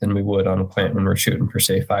earlier than we would on a plant when we're shooting for,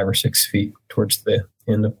 say, 5 or 6 feet towards the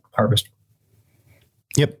end of harvest.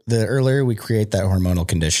 Yep. The earlier we create that hormonal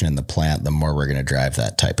condition in the plant, the more we're going to drive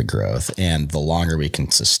that type of growth. And the longer we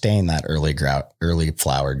can sustain that early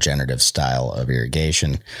flower generative style of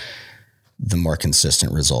irrigation, the more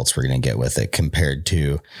consistent results we're going to get with it compared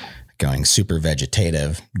to going super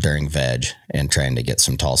vegetative during veg and trying to get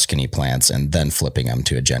some tall, skinny plants and then flipping them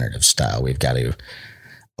to a generative style. We've got a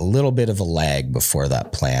little bit of a lag before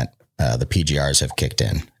that plant, the PGRs have kicked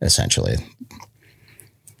in, essentially.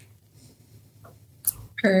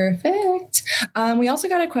 Perfect. We also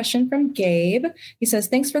got a question from Gabe. He says,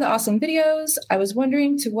 thanks for the awesome videos. I was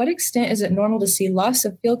wondering, to what extent is it normal to see loss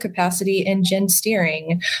of field capacity in gen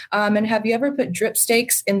steering? And have you ever put drip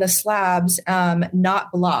stakes in the slabs,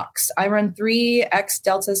 not blocks? I run 3x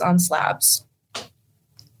deltas on slabs.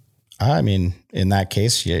 I mean, in that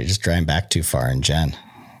case, you're just driving back too far in gen.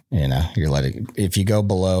 If you go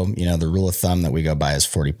below, the rule of thumb that we go by is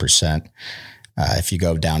 40%. If you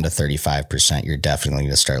go down to 35%, you're definitely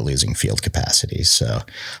going to start losing field capacity. So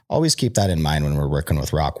always keep that in mind when we're working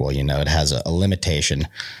with rock wool. It has a limitation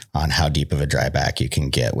on how deep of a dry back you can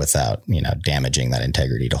get without, damaging that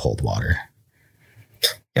integrity to hold water.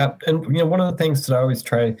 Yeah. And, one of the things that I always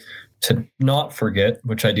try to not forget,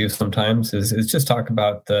 which I do sometimes, is just talk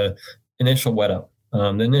about the initial wet up.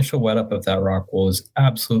 The initial wet up of that rock wool is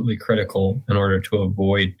absolutely critical in order to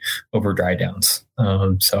avoid over dry downs.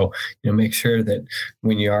 So make sure that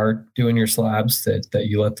when you are doing your slabs that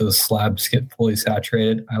you let those slabs get fully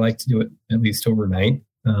saturated. I like to do it at least overnight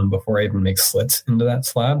before I even make slits into that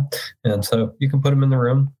slab. And so you can put them in the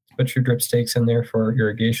room, put your drip stakes in there for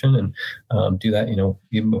irrigation, and do that,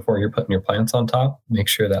 even before you're putting your plants on top. Make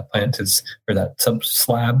sure that plant is, or that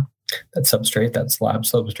slab substrate, that slab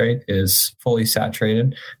substrate is fully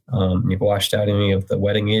saturated. You've washed out any of the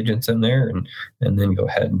wetting agents in there, and then go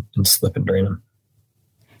ahead and slip and drain them.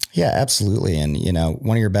 Yeah, absolutely. And,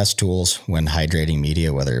 one of your best tools when hydrating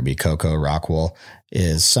media, whether it be cocoa, rock wool,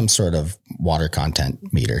 is some sort of water content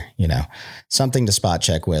meter, something to spot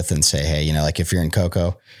check with and say, hey, like if you're in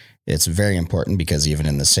cocoa, it's very important because even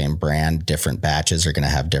in the same brand, different batches are going to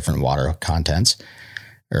have different water contents.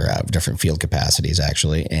 or different field capacities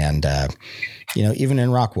actually. And, even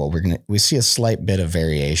in rock wool, we see a slight bit of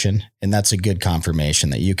variation, and that's a good confirmation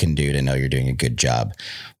that you can do to know you're doing a good job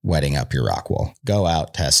wetting up your rock wool. Go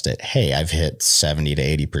out, test it. Hey, I've hit 70 to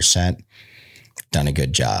 80%. Done a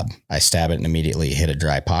good job. I stab it and immediately hit a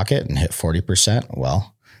dry pocket and hit 40%.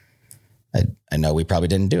 Well, I know we probably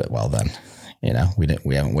didn't do it well then.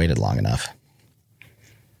 We haven't waited long enough.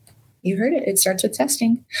 You heard it. It starts with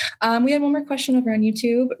testing. We have one more question over on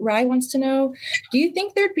YouTube. Rye wants to know, do you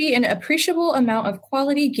think there'd be an appreciable amount of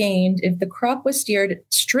quality gained if the crop was steered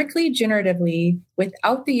strictly generatively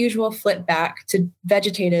without the usual flip back to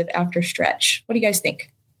vegetative after stretch? What do you guys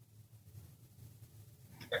think?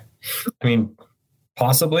 I mean,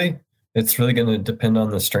 possibly. It's really going to depend on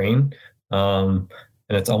the strain. And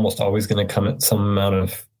it's almost always going to come at some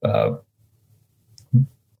amount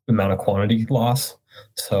of quantity loss.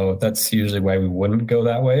 So that's usually why we wouldn't go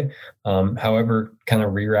that way. However, kind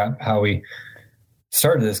of rewrap how we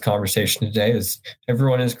started this conversation today is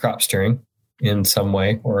everyone is crop steering in some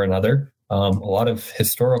way or another. A lot of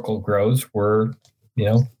historical grows were,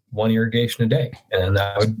 1 irrigation a day, and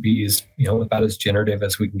that would be about as generative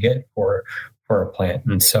as we can get for a plant.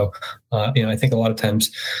 And so, I think a lot of times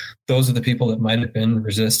those are the people that might have been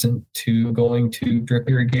resistant to going to drip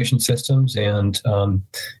irrigation systems and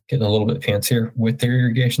getting a little bit fancier with their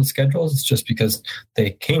irrigation schedules. It's just because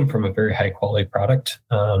they came from a very high quality product.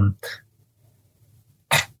 What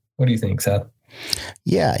do you think, Seth?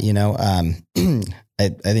 Yeah, I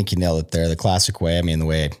think you nailed it there. The classic way, the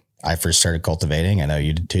way I first started cultivating, I know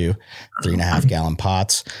you did too, 3.5 gallon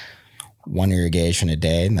pots, 1 irrigation a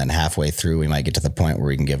day. And then halfway through, we might get to the point where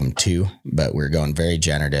we can give them 2, but we're going very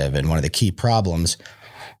generative. And one of the key problems,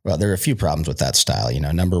 well, there are a few problems with that style.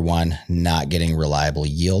 Number one, not getting reliable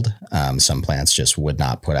yield. Some plants just would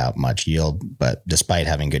not put out much yield, but despite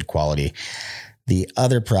having good quality. The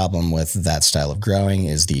other problem with that style of growing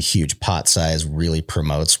is the huge pot size really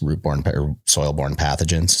promotes root-borne or soil-borne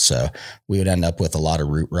pathogens. So we would end up with a lot of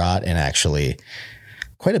root rot and actually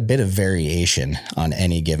quite a bit of variation on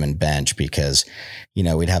any given bench because,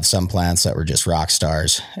 we'd have some plants that were just rock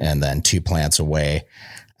stars, and then 2 plants away,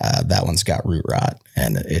 that one's got root rot,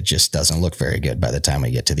 and it just doesn't look very good by the time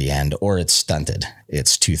we get to the end, or it's stunted.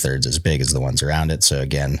 It's 2/3 as big as the ones around it. So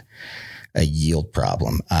again, a yield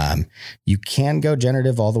problem. You can go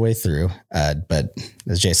generative all the way through, but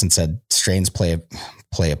as Jason said, strains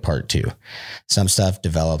play a part too. Some stuff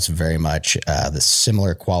develops very much the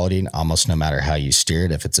similar quality almost no matter how you steer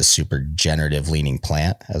it, if it's a super generative leaning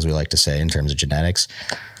plant, as we like to say in terms of genetics.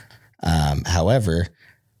 However,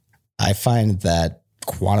 I find that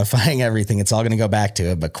quantifying everything, it's all going to go back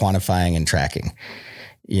to it, but quantifying and tracking,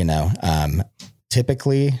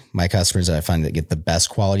 typically, my customers that I find that get the best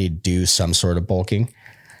quality do some sort of bulking.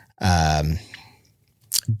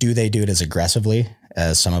 Do they do it as aggressively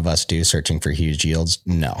as some of us do, searching for huge yields?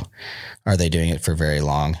 No. Are they doing it for very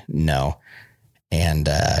long? No. And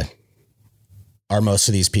are most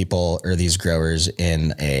of these people or these growers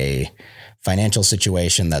in a financial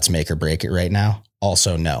situation that's make or break it right now?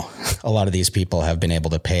 Also, no. A lot of these people have been able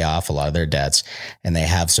to pay off a lot of their debts, and they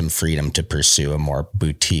have some freedom to pursue a more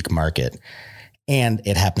boutique market. And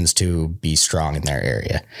it happens to be strong in their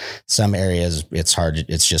area. Some areas, it's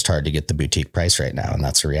just hard to get the boutique price right now. And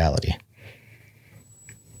that's a reality.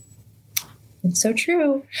 It's so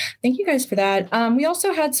true. Thank you guys for that. We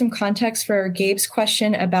also had some context for Gabe's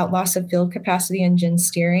question about loss of field capacity and gen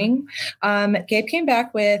steering. Gabe came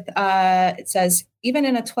back with, it says, even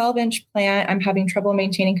in a 12-inch plant, I'm having trouble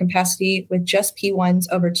maintaining capacity with just P1s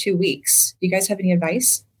over 2 weeks. Do you guys have any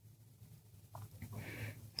advice?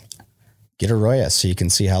 Get AROYA so you can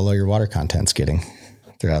see how low your water content's getting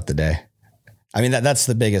throughout the day. That's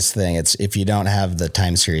the biggest thing. It's if you don't have the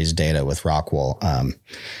time series data with rock wool,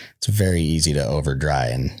 it's very easy to over dry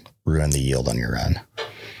and ruin the yield on your run.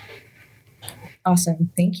 Awesome.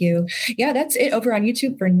 Thank you. Yeah, that's it over on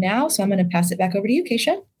YouTube for now. So I'm going to pass it back over to you,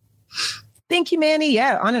 Keisha. Thank you, Manny.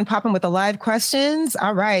 Yeah, on and popping with the live questions.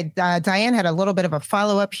 All right. Diane had a little bit of a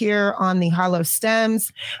follow-up here on the hollow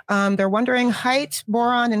stems. They're wondering height,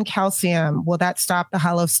 boron, and calcium. Will that stop the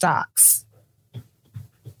hollow stalks?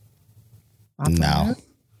 No.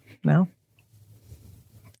 No?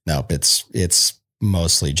 Nope. It's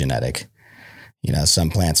mostly genetic. Some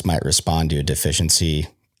plants might respond to a deficiency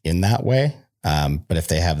in that way. But if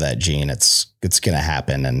they have that gene, it's going to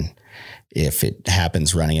happen. And if it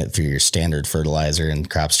happens running it through your standard fertilizer and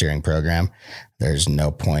crop steering program, there's no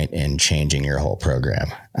point in changing your whole program.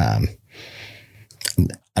 I'm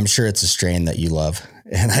sure it's a strain that you love,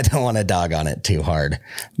 and I don't want to dog on it too hard,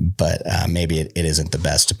 but maybe it isn't the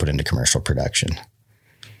best to put into commercial production.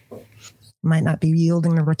 might not be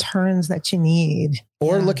yielding the returns that you need.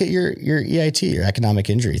 Or look at your EIT, your economic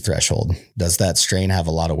injury threshold. Does that strain have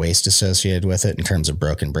a lot of waste associated with it in terms of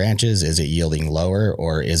broken branches? Is it yielding lower,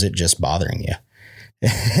 or is it just bothering you?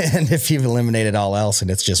 And if you've eliminated all else and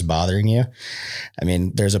it's just bothering you, I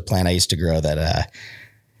mean, there's a plant I used to grow that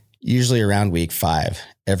usually around week 5,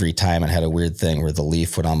 every time it had a weird thing where the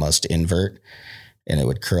leaf would almost invert and it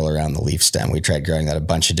would curl around the leaf stem. We tried growing that a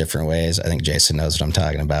bunch of different ways. I think Jason knows what I'm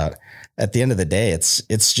talking about. At the end of the day,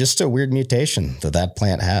 it's just a weird mutation that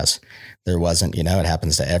plant has. There wasn't, it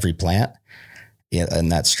happens to every plant in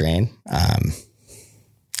that strain.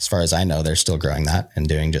 As far as I know, they're still growing that and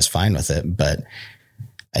doing just fine with it, but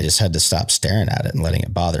I just had to stop staring at it and letting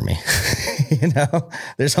it bother me.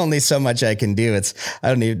 There's only so much I can do.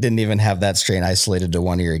 Didn't even have that strain isolated to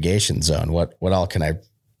one irrigation zone. What all can I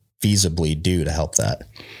feasibly do to help that?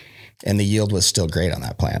 And the yield was still great on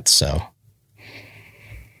that plant. So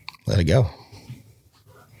let it go.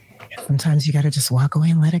 Sometimes you got to just walk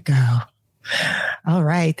away and let it go. All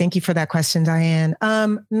right. Thank you for that question, Diane.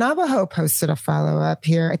 Navajo posted a follow-up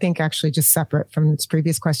here, I think actually just separate from its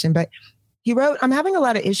previous question, but he wrote, I'm having a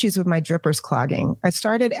lot of issues with my drippers clogging. I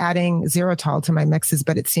started adding xylitol to my mixes,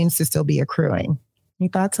 but it seems to still be accruing. Any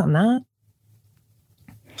thoughts on that?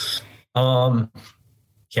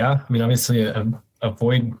 Yeah, I mean, obviously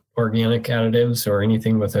avoid organic additives or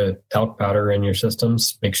anything with a talc powder in your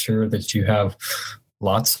systems. Make sure that you have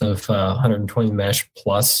lots of 120 mesh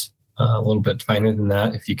plus, a little bit finer than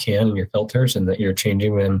that if you can in your filters, and that you're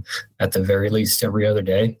changing them at the very least every other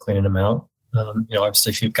day, cleaning them out. Obviously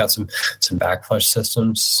if you've got some backflush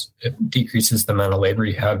systems, it decreases the amount of labor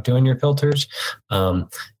you have doing your filters.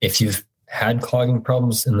 If you've had clogging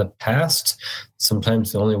problems in the past,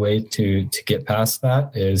 sometimes the only way to get past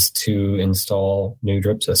that is to install new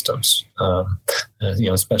drip systems,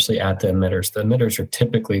 especially at the emitters. The emitters are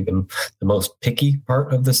typically the most picky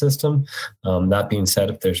part of the system. That being said,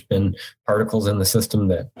 if there's been particles in the system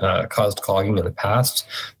that caused clogging in the past,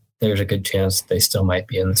 there's a good chance they still might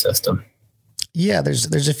be in the system. Yeah,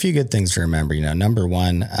 there's a few good things to remember. Number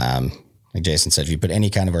one, like Jason said, if you put any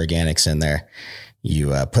kind of organics in there,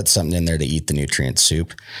 you put something in there to eat the nutrient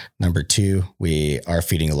soup. Number two, we are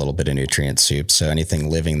feeding a little bit of nutrient soup. So anything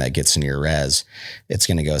living that gets in your res, it's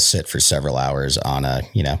going to go sit for several hours on a,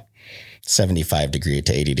 75 degree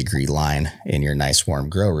to 80 degree line in your nice warm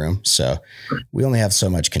grow room. So we only have so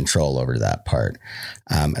much control over that part.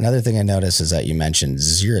 Another thing I noticed is that you mentioned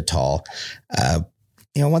xylitol.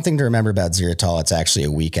 One thing to remember about xylitol, it's actually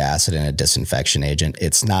a weak acid and a disinfection agent.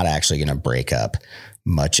 It's not actually going to break up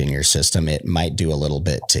much in your system. It might do a little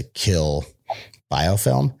bit to kill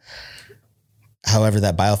biofilm. However,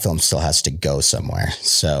 that biofilm still has to go somewhere.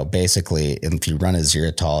 So basically, if you run a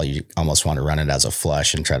xylitol, you almost want to run it as a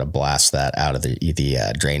flush and try to blast that out of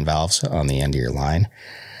the drain valves on the end of your line.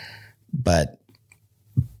 But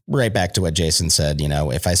right back to what Jason said,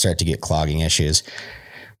 if I start to get clogging issues,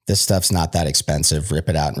 this stuff's not that expensive. Rip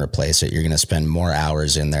it out and replace it. You're going to spend more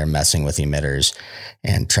hours in there messing with emitters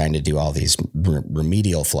and trying to do all these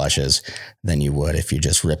remedial flushes than you would if you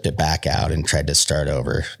just ripped it back out and tried to start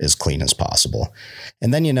over as clean as possible.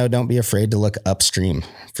 And then, don't be afraid to look upstream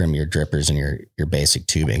from your drippers and your basic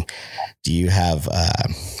tubing. Do you have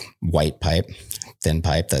white pipe, thin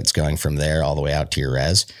pipe that's going from there all the way out to your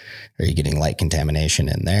res? Are you getting light contamination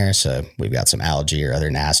in there? So we've got some algae or other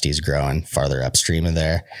nasties growing farther upstream of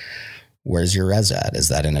there. Where's your res at? Is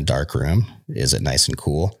that in a dark room? Is it nice and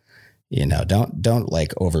cool? Don't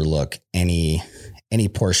like overlook any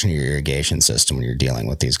portion of your irrigation system when you're dealing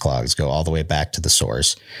with these clogs. Go all the way back to the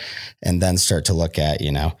source and then start to look at,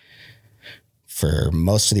 for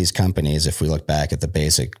most of these companies, if we look back at the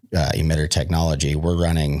basic emitter technology, we're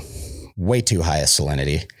running way too high a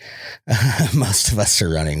salinity. Most of us are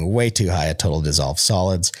running way too high a total dissolved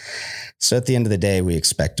solids. So at the end of the day, we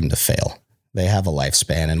expect them to fail. They have a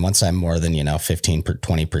lifespan. And once I'm more than, 15 or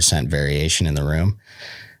 20% variation in the room,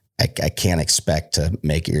 I can't expect to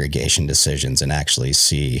make irrigation decisions and actually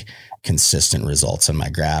see consistent results on my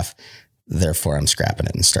graph. Therefore, I'm scrapping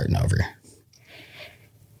it and starting over.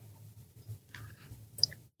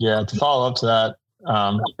 Yeah, to follow up to that,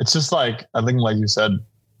 it's just like, I think like you said,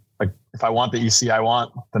 like if I want the EC I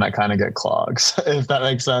want, then I kind of get clogs, if that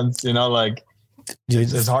makes sense.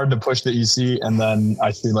 It's hard to push the EC, and then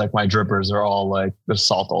I see like my drippers are all like there's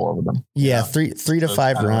salt all over them. Yeah, three to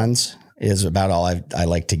five runs is about all I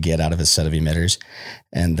like to get out of a set of emitters.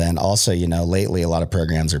 And then also, lately a lot of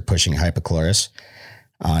programs are pushing hypochlorous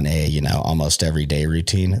on a, almost everyday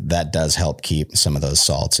routine. That does help keep some of those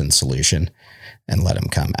salts in solution and let them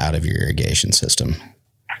come out of your irrigation system.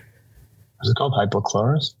 Is it called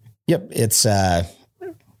hypochlorous? Yep. It's,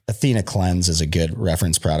 Athena Cleanse is a good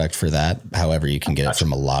reference product for that. However, you can get it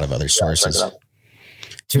from a lot of other sources.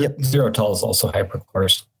 Xerotol is also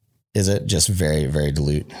hyperchlorous. Is it just very, very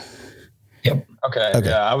dilute? Yep. Okay.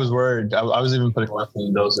 Yeah, I was worried. I was even putting less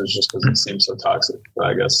in doses just because it seems so toxic. But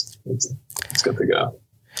I guess it's good to go.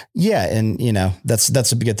 Yeah, and that's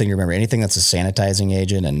a good thing to remember. Anything that's a sanitizing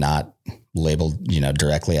agent and not labeled,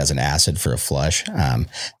 directly as an acid for a flush.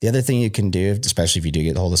 The other thing you can do, especially if you do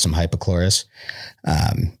get hold of some hypochlorous,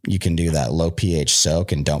 you can do that low pH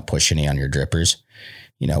soak and don't push any on your drippers.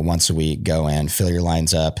 Once a week, go in, fill your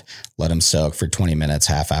lines up, let them soak for 20 minutes,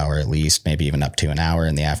 half hour at least, maybe even up to an hour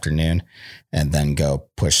in the afternoon, and then go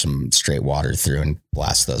push some straight water through and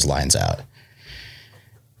blast those lines out.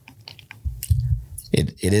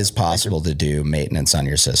 It is possible to do maintenance on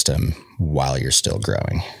your system while you're still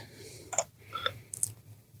growing.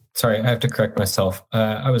 Sorry, I have to correct myself.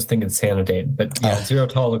 I was thinking Sanidate, but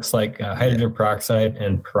Xerotol looks like hydrogen peroxide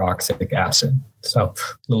and peroxide acid. So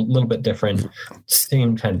a little bit different,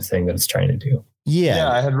 same kind of thing that it's trying to do.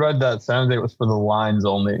 Yeah, I had read that Sanidate was for the lines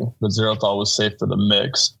only, but Xerotol was safe for the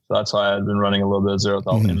mix. So that's why I had been running a little bit of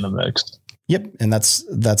Xerotol in the mix. Yep, and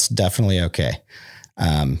that's definitely okay.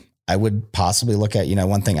 I would possibly look at,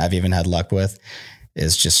 one thing I've even had luck with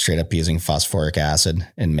is just straight up using phosphoric acid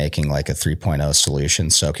and making like a 3.0 solution,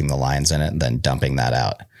 soaking the lines in it and then dumping that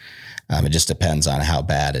out. It just depends on how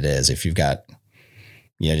bad it is. If you've got,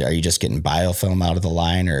 are you just getting biofilm out of the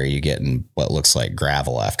line, or are you getting what looks like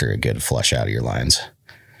gravel after a good flush out of your lines?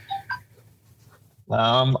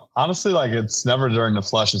 Honestly, like it's never during the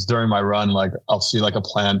flush. It's during my run. Like I'll see like a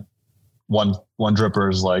plant, one dripper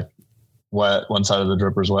is like wet, one side of the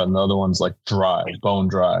dripper is wet, and the other one's like dry, bone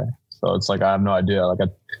dry. So it's like I have no idea. Like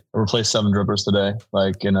I replaced 7 drippers today,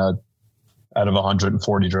 like out of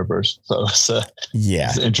 140 drippers. So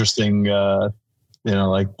it's interesting.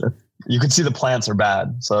 Like you can see the plants are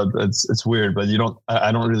bad, so it's weird. But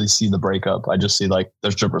I don't really see the breakup. I just see like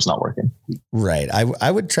there's drippers not working. Right. I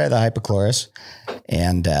would try the hypochlorous,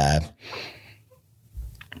 and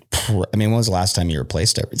when was the last time you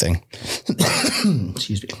replaced everything?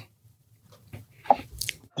 Excuse me.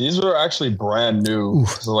 These were actually brand new.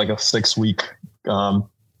 So like a 6-week,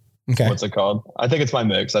 what's it called? I think it's my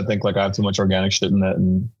mix. I think like I have too much organic shit in it,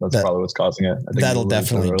 and that's probably what's causing it. I think that'll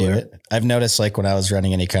definitely do it. I've noticed like when I was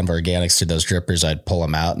running any kind of organics to those drippers, I'd pull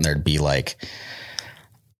them out and there'd be like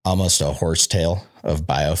almost a horsetail of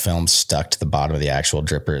biofilm stuck to the bottom of the actual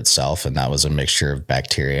dripper itself. And that was a mixture of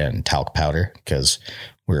bacteria and talc powder, because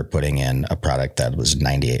we were putting in a product that was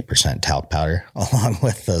 98% talc powder along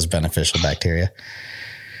with those beneficial bacteria.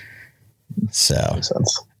 So makes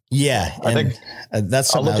sense. Yeah, I think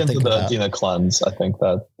that's I'll something look into the Athena Cleanse. I think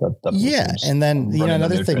that and then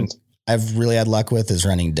another thing I've really had luck with is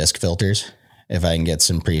running disc filters. If I can get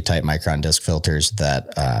some pretty tight micron disc filters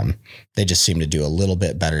that they just seem to do a little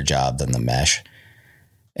bit better job than the mesh,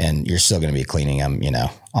 and you're still going to be cleaning them,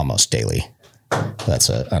 almost daily. That's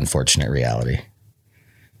an unfortunate reality.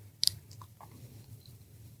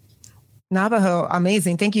 Navajo,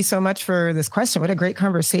 amazing. Thank you so much for this question. What a great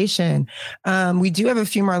conversation. We do have a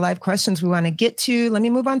few more live questions we want to get to. Let me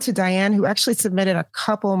move on to Diane, who actually submitted a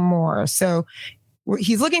couple more. So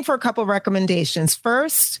he's looking for a couple recommendations.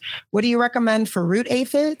 First, what do you recommend for root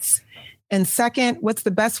aphids? And second, what's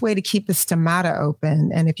the best way to keep the stomata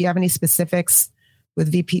open? And if you have any specifics with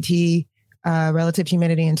VPT, relative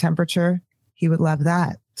humidity and temperature, he would love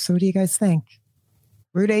that. So what do you guys think?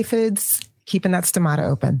 Root aphids, keeping that stomata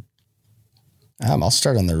open. I'll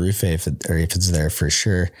start on the roof aphids there for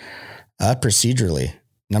sure. Procedurally,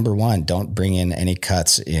 number one, don't bring in any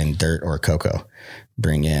cuts in dirt or cocoa.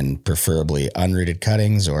 Bring in preferably unrooted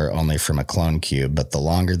cuttings or only from a clone cube. But the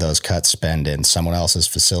longer those cuts spend in someone else's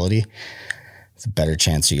facility, the better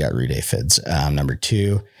chance you got root aphids. Number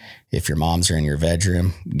two, if your moms are in your veg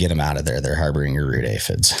room, get them out of there. They're harboring your root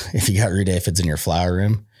aphids. If you got root aphids in your flower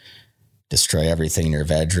room, destroy everything in your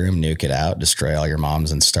veg room, nuke it out, destroy all your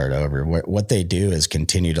moms and start over. What they do is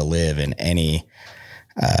continue to live in any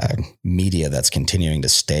media that's continuing to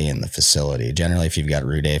stay in the facility. Generally, if you've got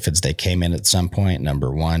root aphids, they came in at some point, number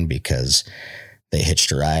one, because they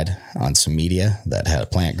hitched a ride on some media that had a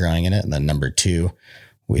plant growing in it. And then number two,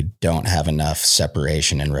 we don't have enough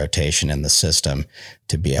separation and rotation in the system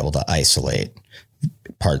to be able to isolate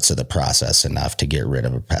parts of the process enough to get rid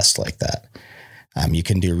of a pest like that. You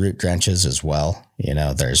can do root drenches as well.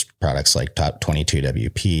 There's products like Top 22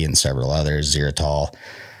 WP and several others, Xerotol.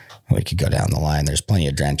 We could go down the line. There's plenty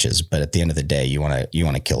of drenches, but at the end of the day, you want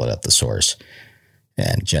to kill it at the source.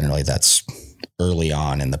 And generally that's early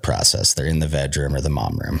on in the process. They're in the veg room or the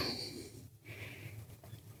mom room.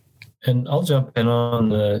 And I'll jump in on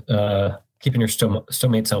the keeping your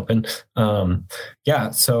stomates open.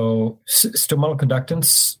 So stomatal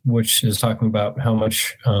conductance, which is talking about how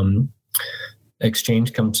much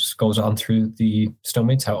exchange goes on through the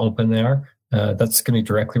stomates, how open they are. That's going to be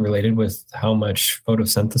directly related with how much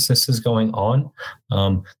photosynthesis is going on.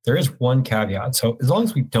 There is one caveat. So as long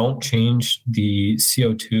as we don't change the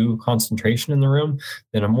CO2 concentration in the room,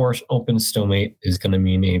 then a more open stomate is going to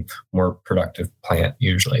mean a more productive plant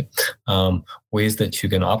usually. Ways that you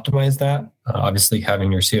can optimize that, obviously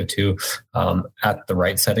having your CO2 at the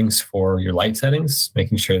right settings for your light settings,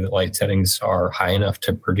 making sure that light settings are high enough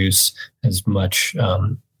to produce as much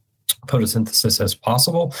photosynthesis as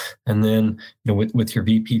possible. And then, with your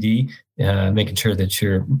VPD, making sure that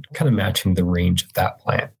you're kind of matching the range of that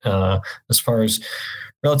plant. As far as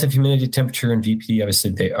relative humidity, temperature, and VPD, obviously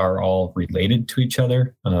they are all related to each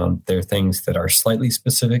other. They're things that are slightly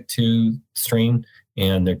specific to strain,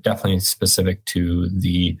 and they're definitely specific to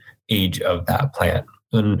the age of that plant.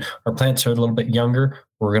 When our plants are a little bit younger,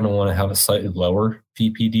 we're going to want to have a slightly lower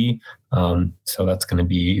VPD. So that's going to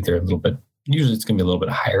be either usually it's going to be a little bit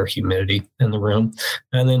higher humidity in the room.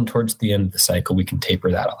 And then towards the end of the cycle, we can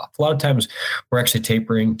taper that off. A lot of times we're actually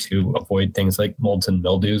tapering to avoid things like molds and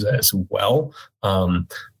mildews as well.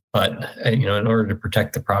 But in order to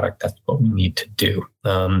protect the product, that's what we need to do.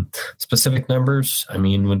 Specific numbers,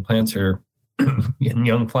 when plants are in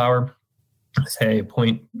young flower, say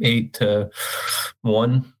 0.8 to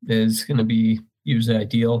 1 is going to be usually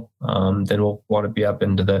ideal. Then we'll want to be up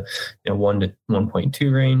into the 1 to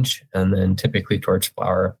 1.2 range, and then typically towards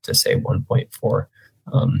flower up to say 1.4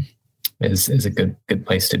 is a good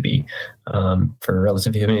place to be. For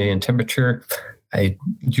relative humidity and temperature, I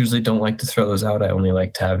usually don't like to throw those out. I only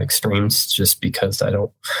like to have extremes, just because I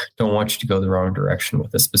don't want you to go the wrong direction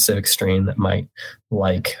with a specific strain that might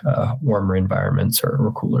like warmer environments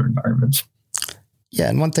or cooler environments. Yeah,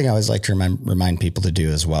 and one thing I always like to remind people to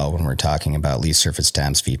do as well when we're talking about leaf surface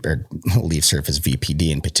temps, or leaf surface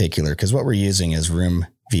VPD in particular, because what we're using is room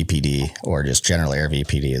VPD or just general air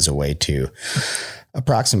VPD as a way to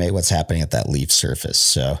approximate what's happening at that leaf surface.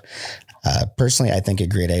 So personally, I think a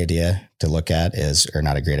great idea to look at is, or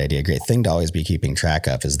not a great idea, a great thing to always be keeping track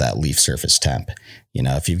of is that leaf surface temp.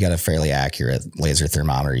 If you've got a fairly accurate laser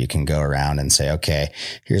thermometer, you can go around and say, okay,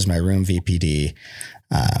 here's my room VPD.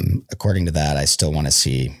 According to that, I still want to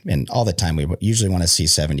see, and all the time, we usually want to see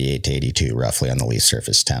 78 to 82 roughly on the leaf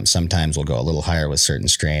surface temp. Sometimes we'll go a little higher with certain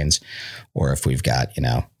strains, or if we've got,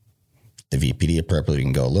 the VPD appropriately, we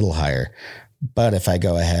can go a little higher. But if I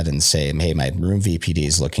go ahead and say, hey, my room VPD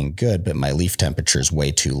is looking good, but my leaf temperature is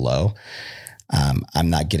way too low, I'm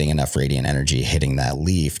not getting enough radiant energy hitting that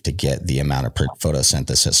leaf to get the amount of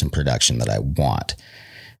photosynthesis and production that I want.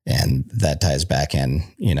 And that ties back in,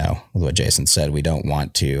 with what Jason said. We don't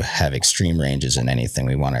want to have extreme ranges in anything.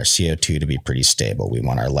 We want our CO2 to be pretty stable. We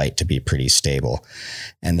want our light to be pretty stable.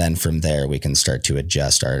 And then from there, we can start to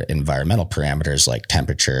adjust our environmental parameters like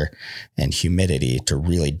temperature and humidity to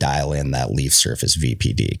really dial in that leaf surface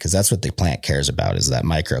VPD, because that's what the plant cares about, is that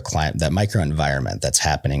microclimate, that microenvironment that's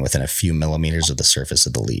happening within a few millimeters of the surface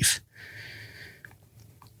of the leaf.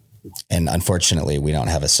 And unfortunately, we don't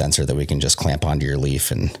have a sensor that we can just clamp onto your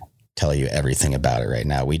leaf and tell you everything about it right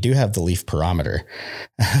now. We do have the leaf barometer,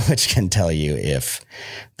 which can tell you if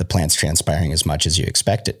the plant's transpiring as much as you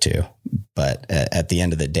expect it to. But at the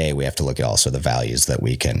end of the day, we have to look at also the values that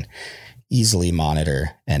we can easily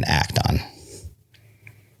monitor and act on.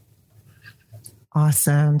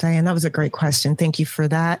 Awesome. Diane, that was a great question. Thank you for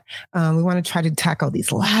that. We want to try to tackle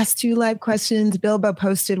these last 2 live questions. Bilbo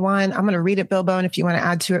posted one. I'm going to read it, Bilbo, and if you want to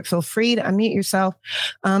add to it, feel free to unmute yourself.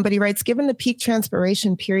 But he writes, given the peak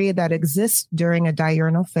transpiration period that exists during a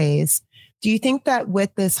diurnal phase, do you think that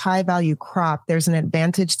with this high value crop, there's an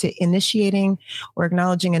advantage to initiating or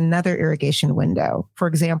acknowledging another irrigation window? For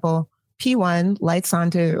example, P1 lights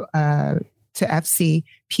onto to FC,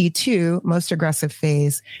 P2 most aggressive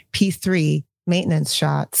phase, P3 maintenance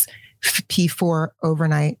shots, P4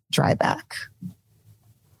 overnight dryback.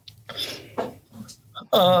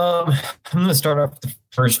 I'm going to start off the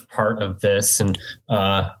first part of this, and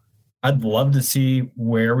I'd love to see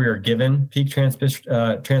where we are given peak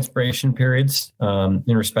transpiration periods in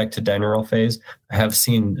respect to diurnal phase. I have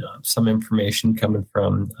seen some information coming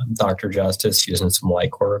from Dr. Justice using some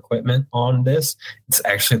Lycor equipment on this. It's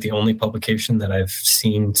actually the only publication that I've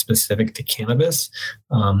seen specific to cannabis.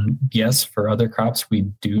 Yes, for other crops, we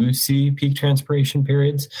do see peak transpiration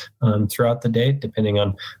periods throughout the day, depending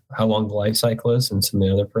on how long the life cycle is and some of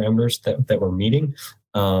the other parameters that we're meeting.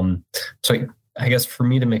 So I guess for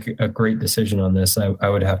me to make a great decision on this, I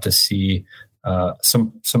would have to see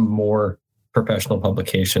some more professional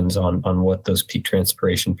publications on what those peak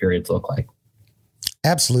transpiration periods look like.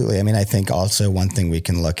 Absolutely. I mean, I think also one thing we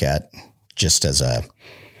can look at just as a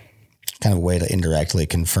kind of way to indirectly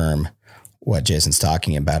confirm what Jason's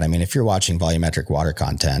talking about. I mean, if you're watching volumetric water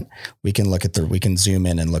content, we can zoom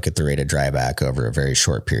in and look at the rate of dryback over a very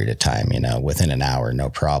short period of time, within an hour, no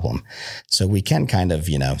problem. So we can kind of,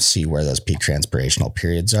 see where those peak transpirational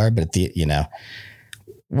periods are, but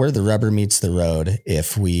where the rubber meets the road,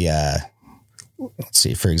 if we, let's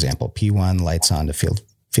see, for example, P1 lights on to field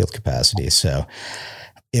capacity. So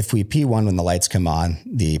if we P1 when the lights come on,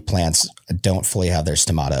 the plants don't fully have their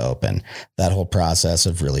stomata open. That whole process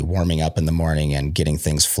of really warming up in the morning and getting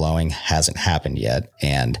things flowing hasn't happened yet.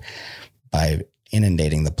 And by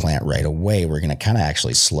inundating the plant right away, we're going to kind of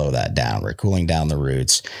actually slow that down. We're cooling down the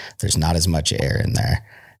roots. There's not as much air in there.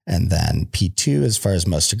 And then P2, as far as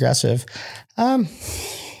most aggressive, one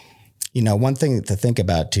thing to think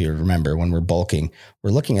about, to remember when we're bulking,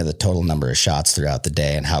 we're looking at the total number of shots throughout the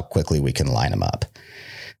day and how quickly we can line them up.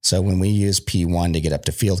 So when we use P1 to get up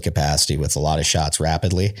to field capacity with a lot of shots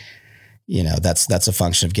rapidly, that's a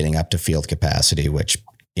function of getting up to field capacity, which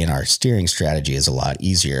in our steering strategy is a lot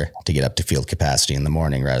easier to get up to field capacity in the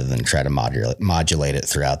morning rather than try to modulate it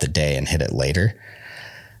throughout the day and hit it later.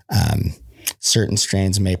 Certain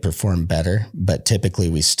strains may perform better, but typically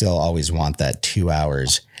we still always want that 2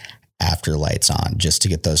 hours after lights on just to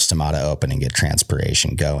get those stomata open and get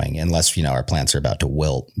transpiration going. Unless, our plants are about to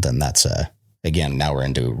wilt, then that's again, now we're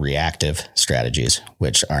into reactive strategies,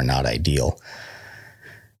 which are not ideal.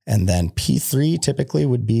 And then P3 typically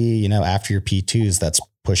would be, after your P2s, that's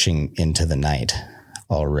pushing into the night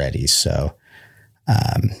already. So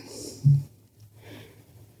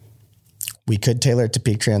we could tailor it to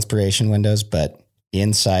peak transpiration windows, but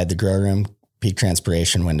inside the grow room, peak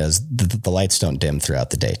transpiration windows, the lights don't dim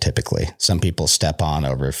throughout the day typically. Some people step on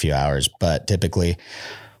over a few hours, but typically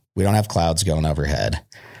we don't have clouds going overhead.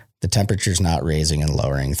 The temperature's not raising and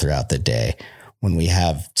lowering throughout the day. When we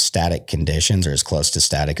have static conditions, or as close to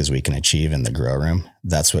static as we can achieve in the grow room,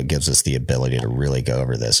 that's what gives us the ability to really go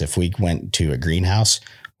over this. If we went to a greenhouse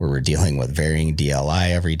where we're dealing with varying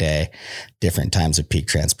DLI every day, different times of peak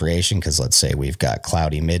transpiration, because let's say we've got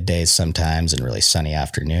cloudy middays sometimes and really sunny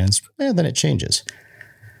afternoons, then it changes.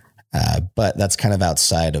 But that's kind of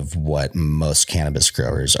outside of what most cannabis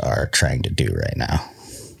growers are trying to do right now.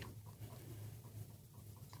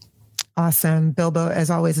 Awesome. Bilbo,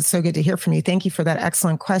 as always, it's so good to hear from you. Thank you for that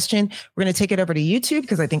excellent question. We're going to take it over to YouTube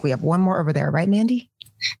because I think we have one more over there, right, Mandy?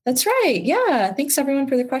 That's right. Yeah. Thanks everyone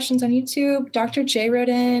for the questions on YouTube. Dr. J wrote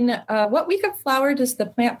in, what week of flower does the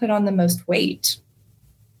plant put on the most weight?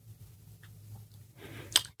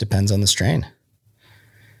 Depends on the strain.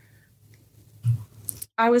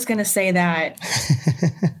 I was going to say that.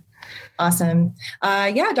 Awesome.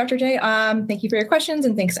 Dr. J, thank you for your questions,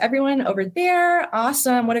 and thanks everyone over there.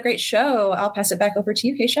 Awesome. What a great show. I'll pass it back over to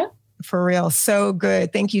you, Keisha. For real. So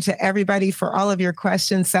good. Thank you to everybody for all of your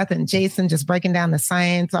questions. Seth and Jason just breaking down the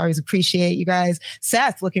science. Always appreciate you guys.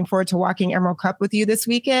 Seth, looking forward to walking Emerald Cup with you this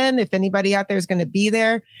weekend. If anybody out there is going to be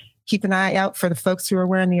there, keep an eye out for the folks who are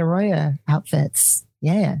wearing the AROYA outfits.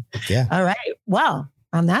 Yeah. All right. Well,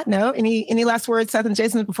 on that note, any last words, Seth and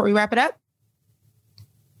Jason, before we wrap it up?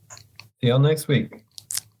 See y'all next week.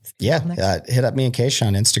 Yeah. Hit up me and Keisha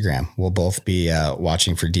on Instagram. We'll both be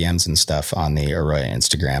watching for DMs and stuff on the AROYA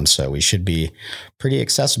Instagram. So we should be pretty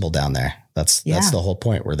accessible down there. That's the whole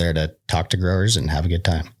point. We're there to talk to growers and have a good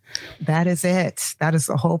time. That is it. That is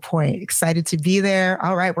the whole point. Excited to be there.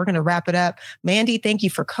 All right, we're going to wrap it up. Mandy, thank you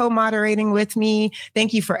for co-moderating with me.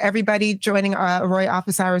 Thank you for everybody joining AROYA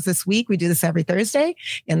Office Hours this week. We do this every Thursday.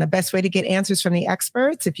 And the best way to get answers from the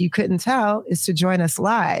experts, if you couldn't tell, is to join us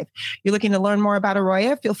live. You're looking to learn more about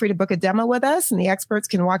AROYA, feel free to book a demo with us, and the experts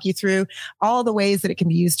can walk you through all the ways that it can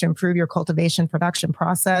be used to improve your cultivation production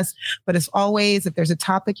process. But as always, if there's a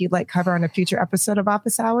topic you'd like cover on a future episode of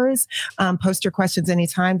Office Hours, post your questions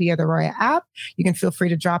anytime via the AROYA app. You can feel free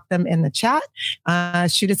to drop them in the chat.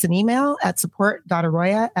 Shoot us an email at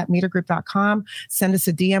support.aroya@metergroup.com. Send us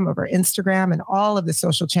a DM over Instagram and all of the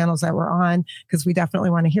social channels that we're on, because we definitely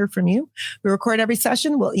want to hear from you. We record every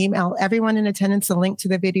session. We'll email everyone in attendance a link to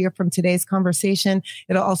the video from today's conversation.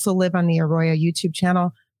 It'll also live on the AROYA YouTube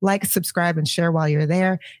channel. Like, subscribe, and share while you're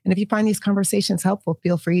there. And if you find these conversations helpful,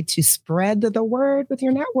 feel free to spread the word with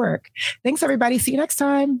your network. Thanks, everybody. See you next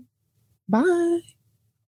time. Bye.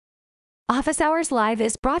 Office Hours Live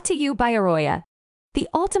is brought to you by AROYA, the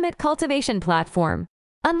ultimate cultivation platform.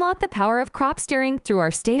 Unlock the power of crop steering through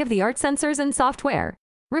our state-of-the-art sensors and software.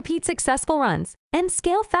 Repeat successful runs and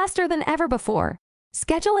scale faster than ever before.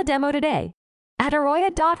 Schedule a demo today at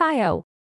aroya.io.